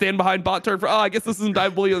bot? You like stand behind bot turn for, oh, I guess this isn't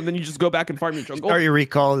dive bully, and then you just go back and farm your jungle. Start your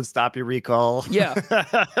recall and stop your recall. Yeah.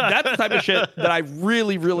 That's the type of shit that I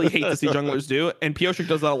really, really hate to see junglers do. And Pioshik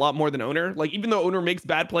does that a lot more than Owner. Like even though Owner makes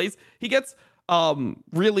bad plays, he gets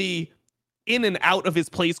really in and out of his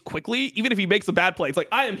plays quickly. Even if he makes a bad play, it's like,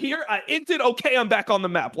 I am here, I inted, okay, I'm back on the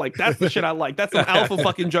map. Like that's the shit I like. That's some alpha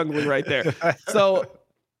fucking jungling right there. So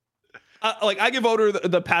like I give Owner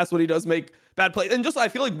the pass when he does make bad plays. And just I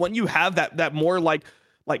feel like when you have that more like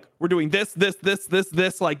we're doing this,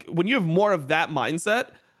 like when you have more of that mindset,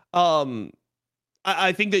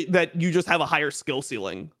 I think that you just have a higher skill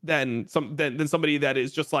ceiling than somebody that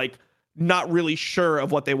is just like not really sure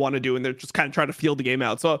of what they want to do, and they're just kind of trying to feel the game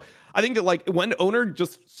out. So I think that like when Owner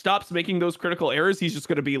just stops making those critical errors, he's just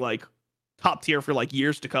going to be like top tier for like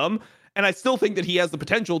years to come. And I still think that he has the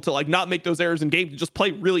potential to like not make those errors in game, to just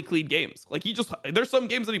play really clean games. Like there's some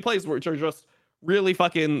games that he plays which are just really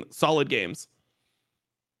fucking solid games.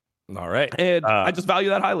 All right. And I just value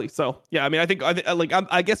that highly. So yeah, I mean, I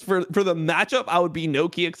guess for the matchup, I would be no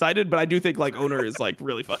key excited, but I do think like Owner is like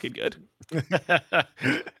really fucking good.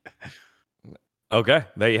 Okay,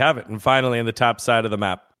 there you have it. And finally, on the top side of the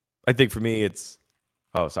map, I think for me, it's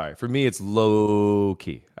low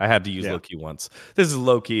key. I had to use low key once. This is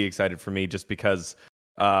low key excited for me just because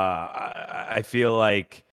I feel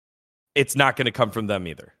like it's not going to come from them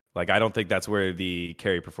either. Like, I don't think that's where the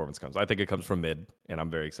carry performance comes. I think it comes from mid, and I'm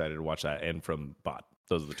very excited to watch that, and from bot.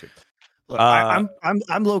 Those are the two. Look, I'm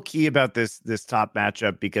low key about this top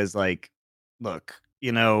matchup because, like, look,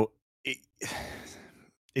 you know,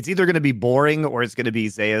 it's either going to be boring or it's going to be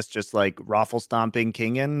Zeus just like raffle stomping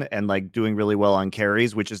Kingen and like doing really well on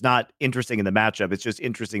carries, which is not interesting in the matchup. It's just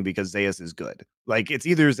interesting because Zeus is good. Like, it's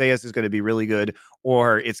either Zeus is going to be really good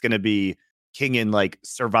or it's going to be Kingen like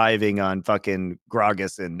surviving on fucking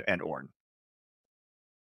Gragas and Ornn.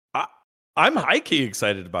 I'm high-key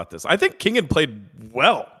excited about this. I think Kingen played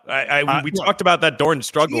well. We talked about that Dorn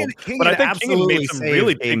struggle, but I think Kingen made some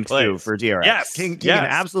really big plays for DRX. Yes, Kingen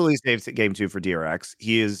absolutely saved game 2 for DRX.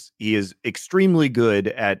 He is extremely good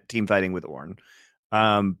at team fighting with Ornn.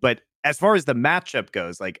 But as far as the matchup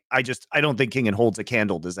goes, like I don't think Kingen holds a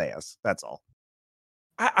candle to Zeus. That's all.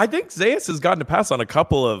 I think Zeus has gotten a pass on a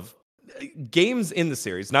couple of games in the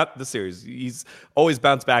series, not the series. He's always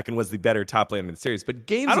bounced back and was the better top laner in the series, but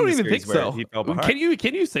games I don't in the even think so. He fell behind.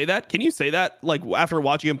 Can you say that? Can you say that like after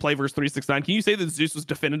watching him play versus 369? Can you say that Zeus was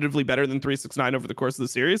definitively better than 369 over the course of the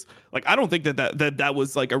series? Like, I don't think that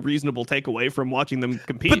was like a reasonable takeaway from watching them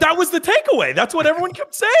compete. But that was the takeaway. That's what everyone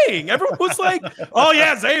kept saying. Everyone was like, "Oh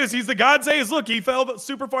yeah, Zeus, he's the god Zeus. Look, he fell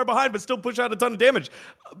super far behind, but still pushed out a ton of damage."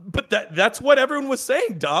 But that's what everyone was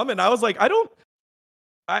saying, Dom. And I was like, I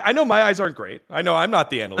know my eyes aren't great. I know I'm not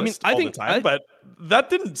the analyst all the time, but that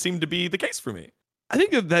didn't seem to be the case for me. I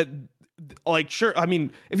think that like, sure. I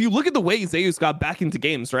mean, if you look at the way Zeus got back into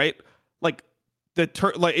games, right? Like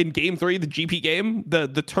like in game 3, the GP game, the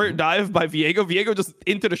turret dive by Viego just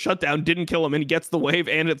into the shutdown, didn't kill him, and he gets the wave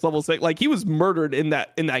and it's level 6. Like, he was murdered in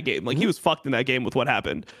that game. Like, he was fucked in that game with what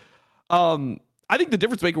happened. I think the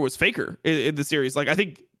difference maker was Faker in the series. Like, I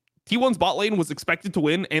think T1's bot lane was expected to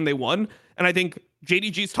win and they won. And I think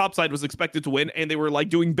JDG's top side was expected to win and they were like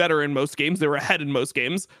doing better in most games. They were ahead in most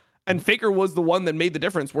games. And Faker was the one that made the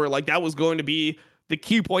difference, where like that was going to be the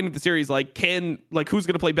key point of the series. Like, who's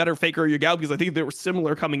going to play better, Faker or Yagao? Because I think they were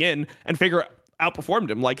similar coming in, and Faker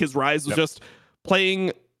outperformed him. Like, his Rise was just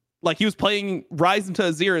playing, like he was playing Rise into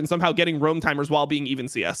Azir and somehow getting roam timers while being even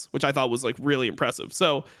CS, which I thought was like really impressive.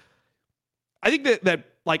 So I think that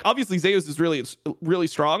like obviously Zeus is really, really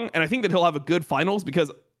strong, and I think that he'll have a good finals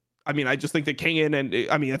because I mean, I just think that Kingen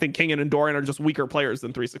I think Kingen and Doran are just weaker players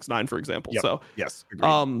than 369, for example. Yep. So yes,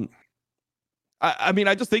 agreed. I mean,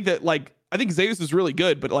 I just think that like I think Zeus is really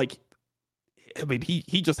good, but like I mean,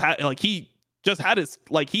 he just had his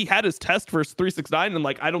test versus 369, and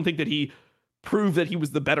like I don't think that he proved that he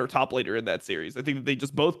was the better top laner in that series. I think that they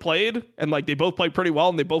just both played, and like they both played pretty well,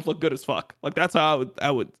 and they both look good as fuck. Like that's how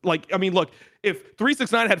I would like. I mean, look, if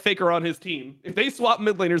 369 had Faker on his team, if they swap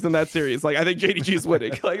mid laners in that series, like I think JDG is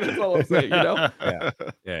winning. Like that's all I'm saying, you know?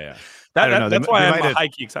 Yeah. I don't know. That's why I'm high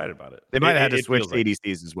key excited about it. They might have had to It switch feels like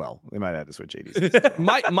ADCs as well. They might have had to switch ADCs.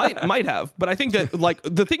 might have, but I think that like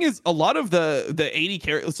the thing is a lot of the 80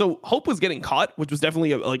 carry. So Hope was getting caught, which was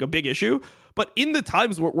definitely a big issue. But in the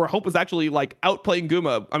times where Hope was actually like outplaying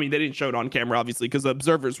Guma, I mean they didn't show it on camera obviously because the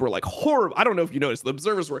observers were like horrible. I don't know if you noticed, the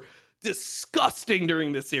observers were disgusting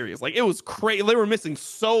during this series. Like it was crazy. They were missing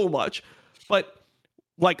so much, but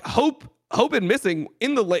like Hope and missing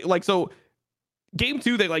in the late like so. Game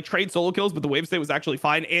 2, they like trade solo kills, but the wave state was actually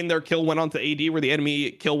fine, and their kill went on to AD, where the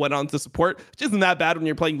enemy kill went on to support, which isn't that bad when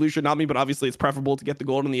you're playing Lucian, not me, but obviously it's preferable to get the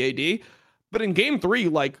gold on the AD. But in Game 3,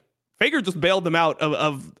 like Faker just bailed them out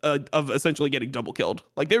of essentially getting double killed.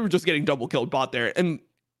 Like they were just getting double killed bot there, and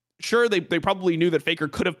sure they probably knew that Faker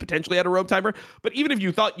could have potentially had a roam timer, but even if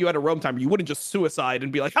you thought you had a roam timer, you wouldn't just suicide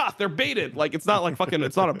and be like, they're baited. Like it's not like fucking,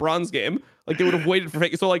 it's not a bronze game. Like they would have waited for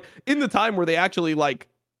Faker. So like in the time where they actually like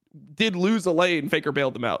did lose a lane, Faker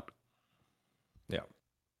bailed them out. Yeah.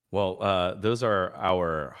 Well, those are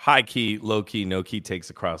our high key, low key, no key takes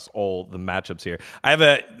across all the matchups here. I have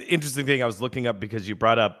an interesting thing I was looking up because you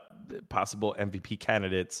brought up possible MVP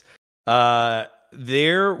candidates.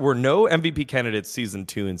 There were no MVP candidates season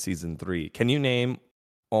 2 and season 3. Can you name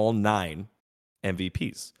all 9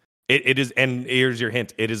 MVPs? It is, and here's your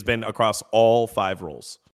hint, it has been across all 5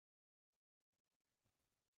 roles.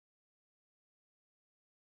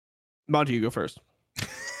 Monty, you go first.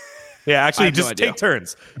 Yeah, actually, just no take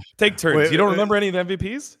turns. Take turns. Wait, you don't remember any of the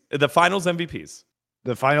MVPs? The finals MVPs.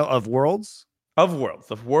 The final of Worlds? Of Worlds.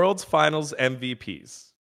 The Worlds finals MVPs.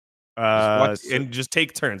 And just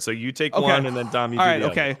take turns. So you take one, and then Dom, you do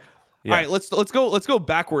the other. Yeah. All right, let's go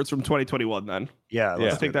backwards from 2021 then. Yeah,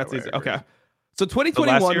 I think that's easy. Okay. So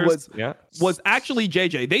 2021 was actually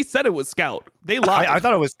JJ. They said it was Scout. They lied. I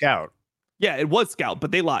thought it was Scout. Yeah, it was Scout, but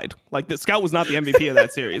they lied. Like the Scout was not the MVP of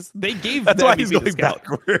that series. They gave that's the why MVP he's to going Scout.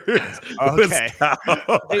 backwards.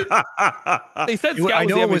 They said Scout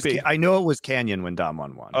was the MVP. I know it was Canyon when Dom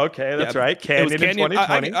won. Okay, that's right. Canyon in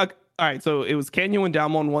 2020. All right, so it was Canyon when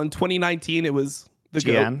Dom won 2019. It was the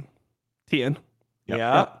Tien. Tien.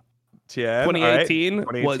 Yeah. Tien. 2018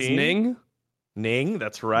 was Ning. Ning,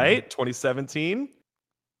 that's right. 2017.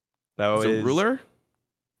 That was Ruler.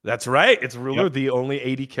 That's right. It's Ruler, the only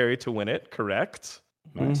AD carry to win it. Correct.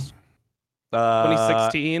 Nice.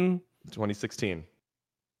 2016. 2016.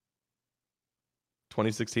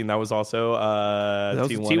 2016. That was also that was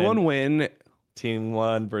a T1 win. Team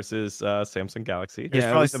 1 versus Samsung Galaxy. There's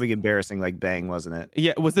probably something embarrassing like Bang, wasn't it?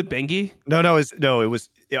 Yeah, was it Bengi? No, it was.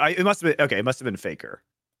 It must have been. Okay, it must have been Faker.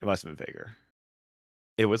 It must have been Faker.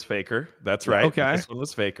 It was Faker. That's right. Okay. This one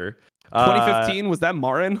was Faker. 2015 was that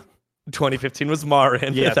Marin? 2015 was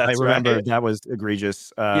Marin. Yes, I remember right. That was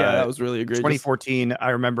egregious. Yeah, that was really egregious. 2014, I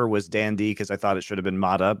remember was Dandy because I thought it should have been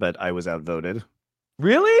Mata, but I was outvoted.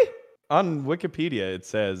 Really? On Wikipedia, it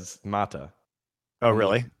says Mata. Oh,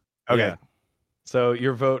 really? Okay. Yeah. So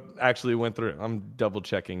your vote actually went through. I'm double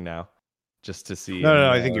checking now, just to see. No,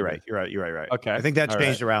 I think you're right. You're right. Okay. I think that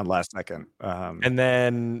changed around last second. And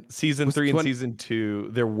then season 3 and season 2,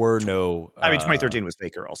 there were no. I mean, 2013 was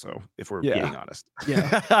Faker also, if we're being honest.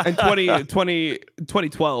 Yeah. And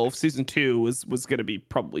 2012 season 2 was going to be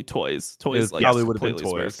probably Toys. Toys like probably would have been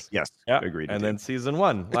Toys. Smirk. Yes. Yeah. Agreed. And then season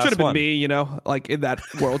 1. It should have been me, like in that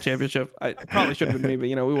World Championship. I probably should have been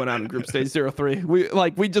me, but we went out in group stage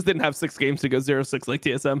 0-3. We just didn't have 6 games to go 0-6 like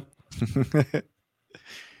TSM.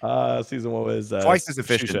 Season 1 was twice as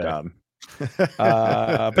efficient, Dom.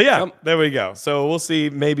 But yeah, there we go. So we'll see.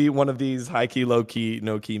 Maybe one of these high key, low key,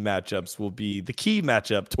 no key matchups will be the key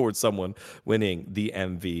matchup towards someone winning the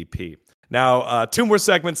MVP. Now, 2 more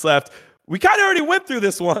segments left. We kind of already went through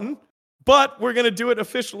this one, but we're going to do it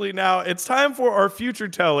officially now. It's time for our future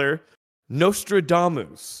teller,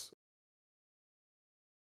 Nostradamus.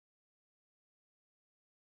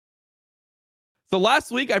 So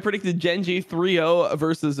last week I predicted Gen.G 3-0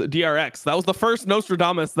 versus DRX. That was the first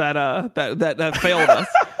Nostradamus that failed us.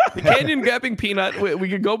 The Canyon gapping Peanut. We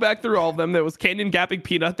could go back through all of them. There was Canyon gapping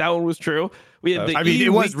Peanut. That one was true. We had it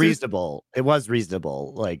was reasonable. It was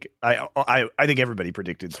reasonable. Like I think everybody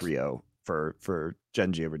predicted 3-0. for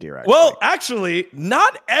Gen.G over DRX. Well, actually,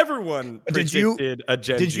 not everyone predicted a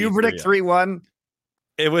Gen.G. Did you predict 3-1?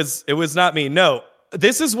 It was not me. No.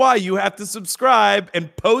 This is why you have to subscribe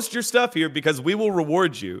and post your stuff here, because we will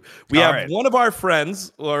reward you. We have one of our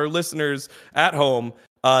friends or listeners at home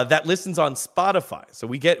that listens on Spotify. So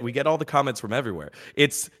we get all the comments from everywhere.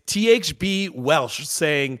 It's THB Welsh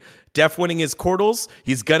saying, Def winning his quarters.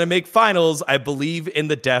 He's going to make finals. I believe in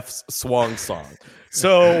the Def's swan song.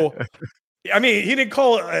 So, I mean, he didn't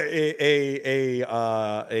call a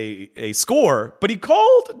score, but he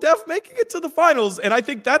called Def making it to the finals. And I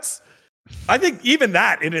think even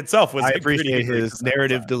that in itself was. I appreciate his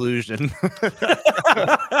narrative delusion.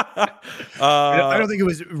 I don't think it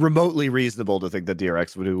was remotely reasonable to think that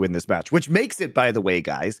DRX would win this match, which makes it, by the way,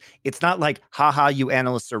 guys, it's not like, haha, you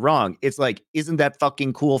analysts are wrong. It's like, isn't that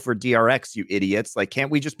fucking cool for DRX, you idiots? Like, can't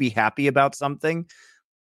we just be happy about something?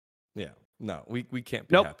 Yeah, no, we can't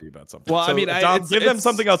be happy about something. Well, so, I mean, Dom, give them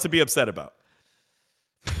something else to be upset about.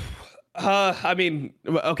 I mean,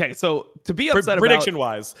 okay, so to be upset prediction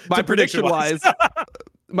wise, my prediction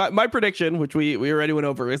prediction, which we already went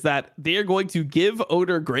over, is that they are going to give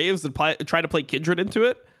Owner Graves and try to play Kindred into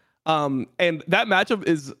it. And that matchup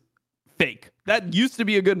is fake. That used to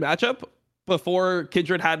be a good matchup before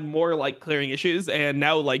Kindred had more like clearing issues, and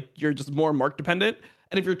now like you're just more mark dependent.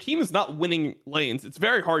 And if your team is not winning lanes, it's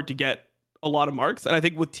very hard to get a lot of marks. And I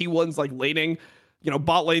think with T1's like laning,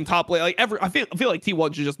 bot lane, top lane, like I feel like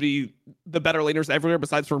T1 should just be the better laners everywhere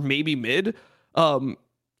besides for maybe mid in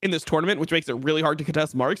this tournament, which makes it really hard to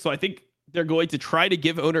contest marks. So I think they're going to try to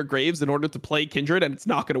give Owner Graves in order to play Kindred, and it's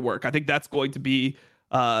not going to work. I think that's going to be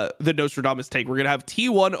the Nostradamus take. We're going to have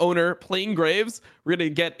T1 Owner playing Graves. We're going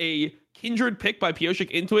to get a Kindred pick by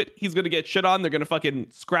Pioshik into it. He's going to get shit on. They're going to fucking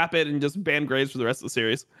scrap it and just ban Graves for the rest of the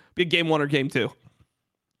series. Be a game 1 or game 2.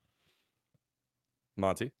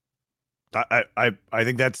 Monty? I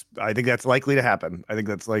think that's likely to happen. I think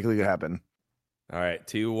that's likely to happen. All right,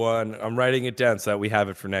 2-1. I'm writing it down so that we have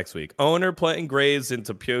it for next week. Owner playing Graves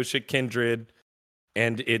into Pioshik Kindred,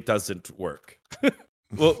 and it doesn't work.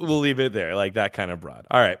 We'll leave it there, like that kind of broad.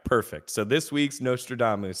 All right, perfect. So this week's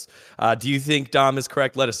Nostradamus. Do you think Dom is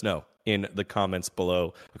correct? Let us know in the comments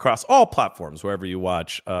below across all platforms, wherever you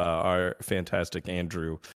watch. Our fantastic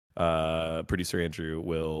producer Andrew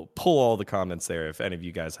will pull all the comments there if any of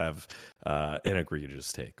you guys have an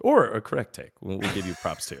egregious take or a correct take. We'll give you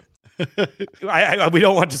props too. We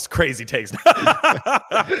don't want just crazy takes.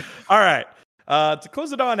 All right. To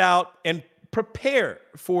close it on out and prepare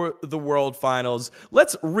for the World Finals,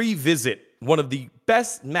 let's revisit one of the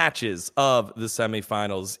best matches of the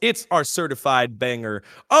semifinals. It's our certified banger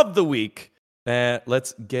of the week.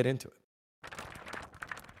 Let's get into it.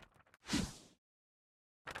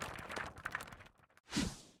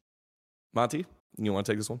 Monty, you want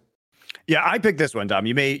to take this one? Yeah, I picked this one, Dom.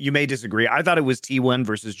 You may disagree. I thought it was T1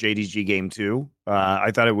 versus JDG game 2.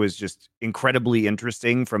 I thought it was just incredibly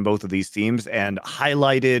interesting from both of these teams and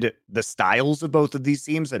highlighted the styles of both of these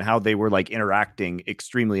teams and how they were like interacting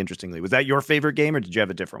extremely interestingly. Was that your favorite game, or did you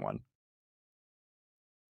have a different one?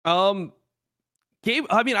 I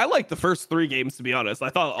mean, I liked the first 3 games, to be honest.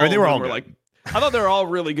 I thought they were all like, I thought they were all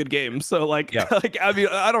really good games. So like, yeah. I mean,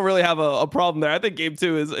 I don't really have a problem there. I think game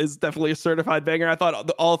 2 is definitely a certified banger. I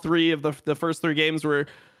thought all 3 of the first 3 games were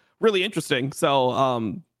really interesting.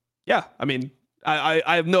 So yeah, I mean,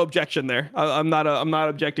 I have no objection there. I'm not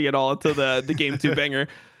objecting at all to the game 2 banger.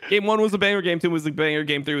 Game 1 was a banger. Game 2 was a banger.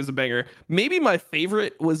 Game 3 was a banger. Maybe my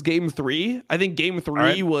favorite was game 3. I think game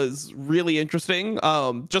 3 was really interesting.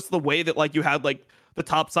 Just the way that like you had like the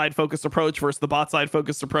top side focused approach versus the bot side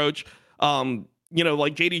focused approach.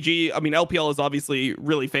 Like JDG, I mean, LPL is obviously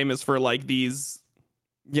really famous for like these,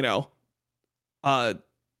 like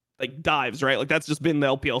dives, right? Like that's just been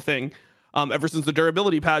the LPL thing. Ever since the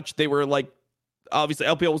durability patch, they were like, obviously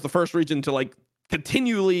LPL was the first region to like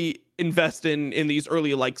continually invest in these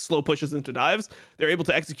early like slow pushes into dives. They're able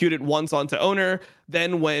to execute it once onto Owner,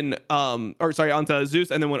 then when onto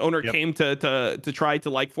Zeus, and then when Owner came to try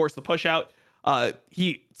to like force the push out,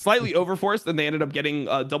 he slightly overforced, and they ended up getting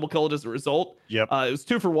double killed as a result. Yep. It was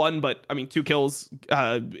 2 for 1, but I mean 2 kills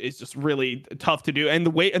is just really tough to do. And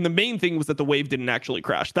the main thing was that the wave didn't actually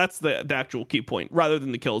crash. That's the actual key point, rather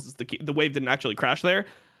than the kills. Is the wave didn't actually crash there.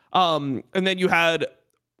 And then you had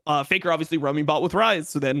Faker obviously roaming bot with Ryze,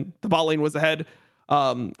 so then the bot lane was ahead.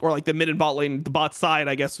 Or like the mid and bot lane, the bot side,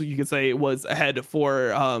 I guess you could say, was ahead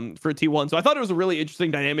for T1. So I thought it was a really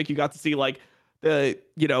interesting dynamic. You got to see like the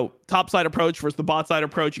top side approach versus the bot side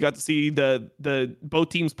approach. You got to see the both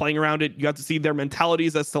teams playing around it. You got to see their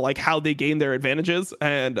mentalities as to like how they gain their advantages.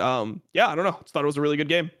 And yeah, I don't know. Just thought it was a really good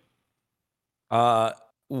game.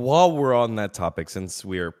 While we're on that topic, since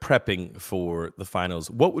we're prepping for the finals,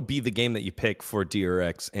 what would be the game that you pick for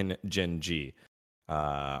DRX and Gen.G?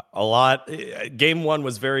 Game one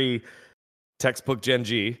was very textbook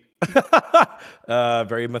Gen.G.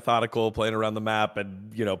 Very methodical, playing around the map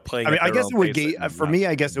and playing. I mean, at I their guess own it would pace and for not me.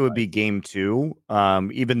 I guess it would be game two.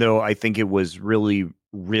 Even though I think it was really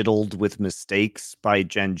riddled with mistakes by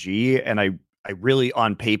Gen.G, and I really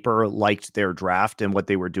on paper liked their draft and what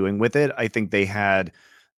they were doing with it. I think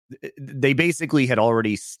they basically had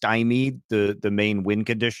already stymied the main win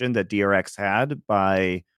condition that DRX had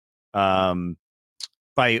um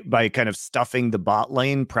by kind of stuffing the bot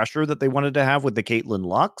lane pressure that they wanted to have with the Caitlyn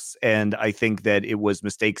Lux. And I think that it was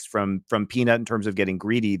mistakes from Peanut in terms of getting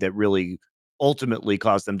greedy that really ultimately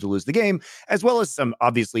caused them to lose the game, as well as some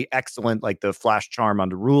obviously excellent, like the flash charm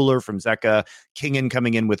onto Ruler from Zeka, Kingen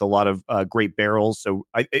coming in with a lot of great barrels. So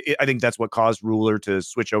I think that's what caused Ruler to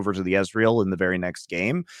switch over to the Ezreal in the very next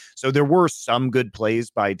game. So there were some good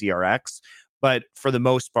plays by DRX. But for the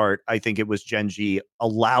most part, I think it was Gen.G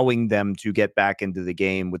allowing them to get back into the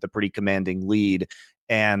game with a pretty commanding lead.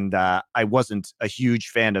 And I wasn't a huge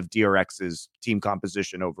fan of DRX's team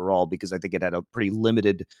composition overall because I think it had a pretty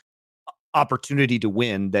limited opportunity to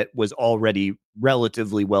win that was already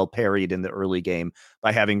relatively well parried in the early game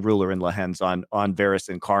by having Ruler and Lehens on Varus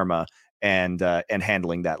and Karma and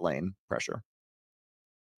handling that lane pressure.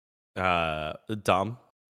 Dom,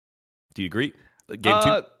 do you agree? Game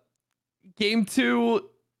two? Game two,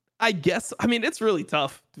 I guess. I mean, it's really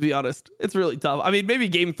tough, to be honest. It's really tough. I mean, maybe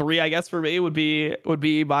game three, I guess, for me would be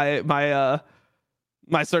my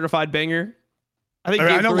certified banger. I think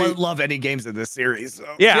I don't love any games in this series. So.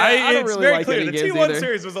 Yeah, I don't it's really very like clear. any The games T1 either.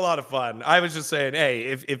 series was a lot of fun. I was just saying, hey,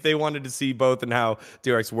 if they wanted to see both and how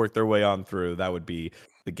DRX worked their way on through, that would be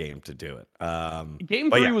the game to do it.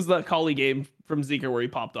 Game three was the Kali game from Zeka where he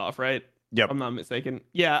popped off, right? Yep. If I'm not mistaken.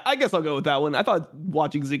 Yeah, I guess I'll go with that one. I thought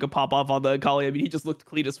watching Zeka pop off on the Kali, I mean, he just looked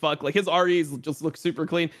clean as fuck. Like his REs just look super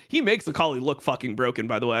clean. He makes the Kali look fucking broken,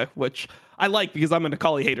 by the way, which I like because I'm an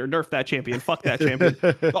Kali hater. Nerf that champion. Fuck that champion.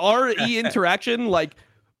 The RE interaction, like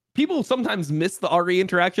people sometimes miss the RE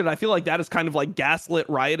interaction. I feel like that is kind of like gaslit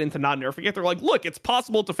Riot into not nerfing it. They're like, look, it's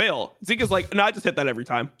possible to fail. Zeka's like, no, I just hit that every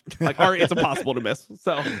time. Like RE, it's impossible to miss.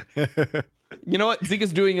 So you know what?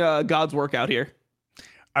 Zeka's doing God's work out here.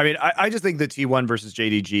 I mean, I just think the T1 versus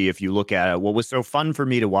JDG, if you look at it, what was so fun for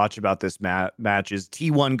me to watch about this match is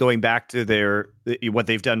T1 going back to what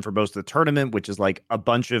they've done for most of the tournament, which is like a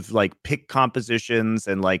bunch of like pick compositions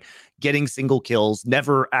and like getting single kills,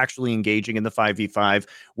 never actually engaging in the 5v5,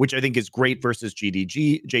 which I think is great versus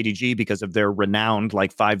JDG because of their renowned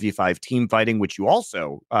like 5v5 team fighting, which you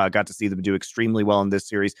also got to see them do extremely well in this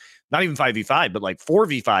series. Not even 5v5, but like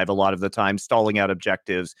 4v5 a lot of the time, stalling out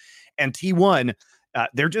objectives. And T1,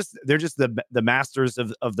 they're just the masters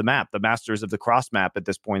of the map, the masters of the cross map at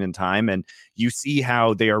this point in time. And you see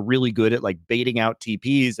how they are really good at like baiting out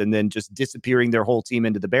TPs and then just disappearing their whole team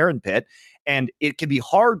into the Baron pit. And it can be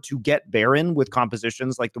hard to get Baron with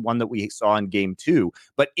compositions like the one that we saw in game two.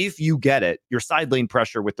 But if you get it, your side lane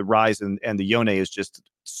pressure with the Rise and the Yone is just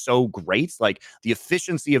so great. Like the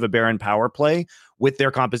efficiency of a Baron power play with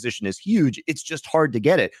their composition is huge. It's just hard to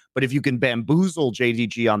get it. But if you can bamboozle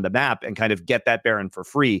JDG on the map and kind of get that Baron for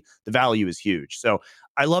free, the value is huge. So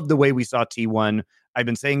I love the way we saw T1. I've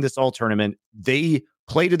been saying this all tournament. They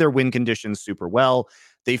play to their win conditions super well.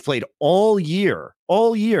 They've played all year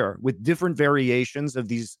with different variations of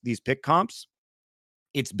these pick comps.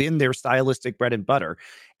 It's been their stylistic bread and butter.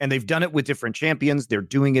 And they've done it with different champions. They're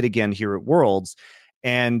doing it again here at Worlds.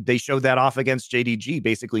 And they showed that off against JDG,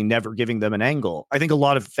 basically never giving them an angle. I think a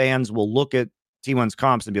lot of fans will look at T1's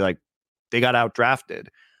comps and be like, they got outdrafted.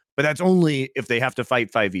 But that's only if they have to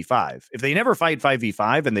fight 5v5. If they never fight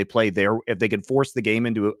 5v5 and they play if they can force the game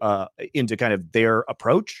into kind of their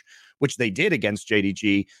approach, which they did against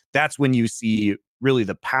JDG, that's when you see really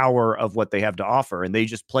the power of what they have to offer. And they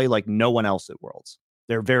just play like no one else at Worlds.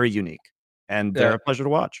 They're very unique and they're a pleasure to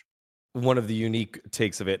watch. One of the unique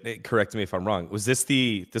takes of it, correct me if I'm wrong, was this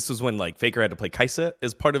was when like Faker had to play Kai'Sa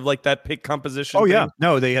as part of like that pick composition? Oh thing? Yeah,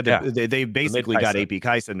 no, they had to. Yeah. They basically got AP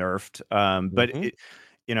Kai'Sa nerfed,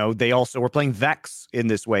 but they also were playing Vex in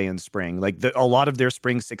this way in spring. Like a lot of their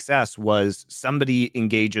spring success was somebody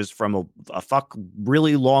engages from a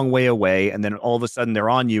really long way away, and then all of a sudden they're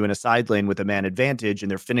on you in a side lane with a man advantage,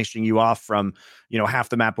 and they're finishing you off from half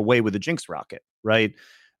the map away with a Jinx rocket, right?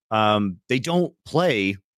 They don't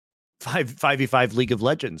play 5v5 League of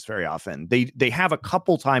Legends very often. They have a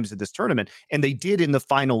couple times at this tournament, and they did in the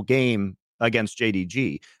final game against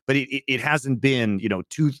JDG, but it hasn't been,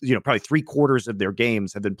 probably 3/4 of their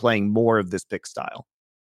games have been playing more of this pick style.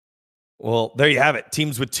 Well, there you have it.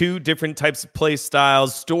 Teams with two different types of play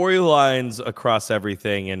styles, storylines across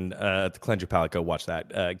everything. And to cleanse your palate, go watch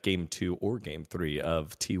that game 2 or game 3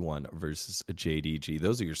 of T1 versus JDG.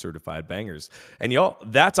 Those are your certified bangers. And y'all,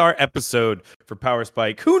 that's our episode for Power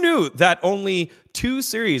Spike. Who knew that only 2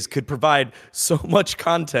 series could provide so much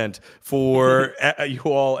content for you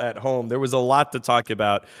all at home? There was a lot to talk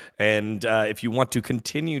about. And if you want to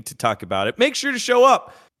continue to talk about it, make sure to show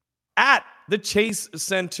up at the Chase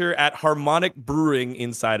Center at Harmonic Brewing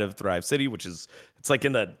inside of Thrive City, which is, it's like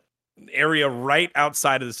in the area right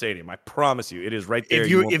outside of the stadium. I promise you, it is right there.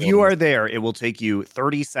 If you are there, it will take you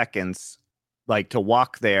 30 seconds, like, to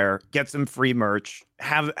walk there, get some free merch,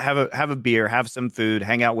 have a beer, have some food,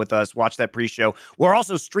 hang out with us, watch that pre-show. We're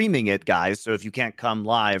also streaming it, guys. So if you can't come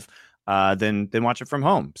live, then watch it from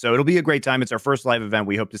home. So it'll be a great time. It's our first live event.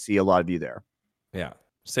 We hope to see a lot of you there. Yeah,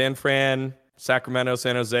 San Fran, Sacramento,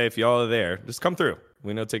 San Jose, if y'all are there, just come through.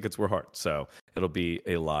 We know tickets were hard, so it'll be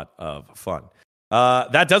a lot of fun.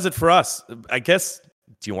 That does it for us. I guess,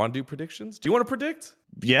 do you want to do predictions? Do you want to predict?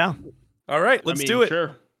 Yeah. All right, let's do it.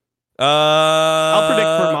 Sure. I'll predict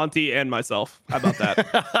for Monty and myself. How about that?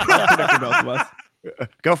 I'll predict for both of us.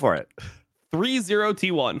 Go for it. 3-0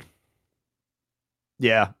 T1.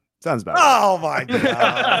 Yeah, sounds about Oh, my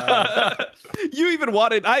God. You even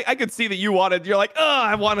wanted, I could see that you wanted, you're like, oh,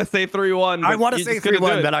 I want to say 3-1. I want to say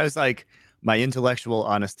 3-1, but I was like, my intellectual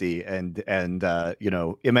honesty and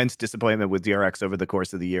immense disappointment with DRX over the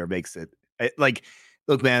course of the year makes it like,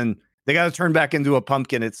 look, man, they got to turn back into a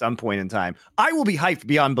pumpkin at some point in time. I will be hyped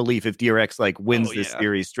beyond belief if DRX wins this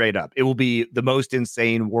series straight up. It will be the most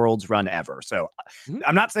insane Worlds run ever. So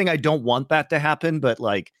I'm not saying I don't want that to happen, but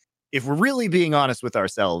if we're really being honest with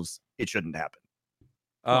ourselves, it shouldn't happen.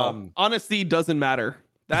 Honesty doesn't matter.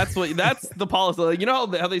 That's the policy. You know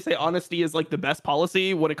how they say honesty is the best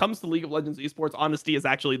policy? When it comes to League of Legends esports, honesty is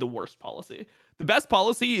actually the worst policy. The best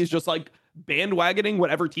policy is just bandwagoning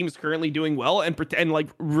whatever team is currently doing well and pretend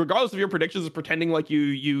regardless of your predictions, is pretending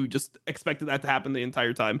you just expected that to happen the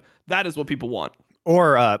entire time. That is what people want.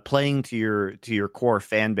 Or playing to your core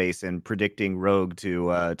fan base and predicting Rogue to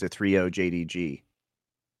 3-0 JDG.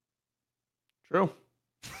 True.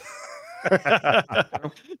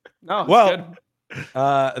 No, well,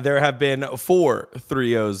 there have been 4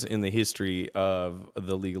 3-0s in the history of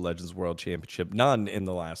the League of Legends World Championship. None in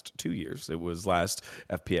the last 2 years. It was last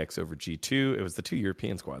FPX over G2. It was the 2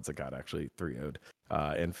 European squads that got actually 3-0'd,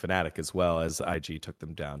 and Fnatic as well, as IG took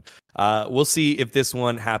them down. We'll see if this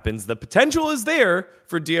one happens. The potential is there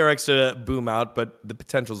for DRX to boom out, but the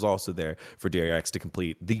potential is also there for DRX to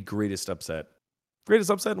complete the greatest upset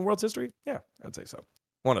in world's history. Yeah, I'd say so.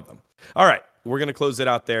 One of them. All right, we're going to close it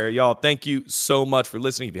out there. Y'all, thank you so much for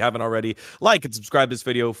listening. If you haven't already, like and subscribe to this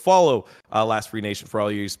video. Follow Last Free Nation for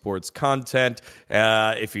all your esports content.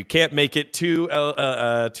 If you can't make it to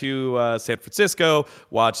San Francisco,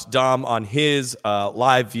 watch Dom on his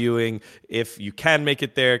live viewing. If you can make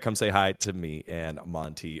it there, come say hi to me and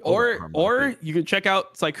Monty. Or you can check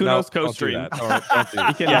out Sykkuno's co-stream.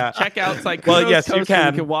 You can check out Sykkuno's yes, co-stream. you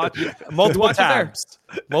can. You can watch multiple watch tabs.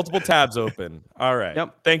 Multiple tabs open. All right.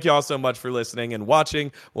 Yep. Thank you all so much for listening and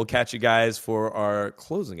watching. We'll catch you guys for our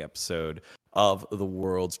closing episode of the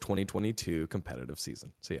World's 2022 competitive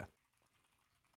season. See ya.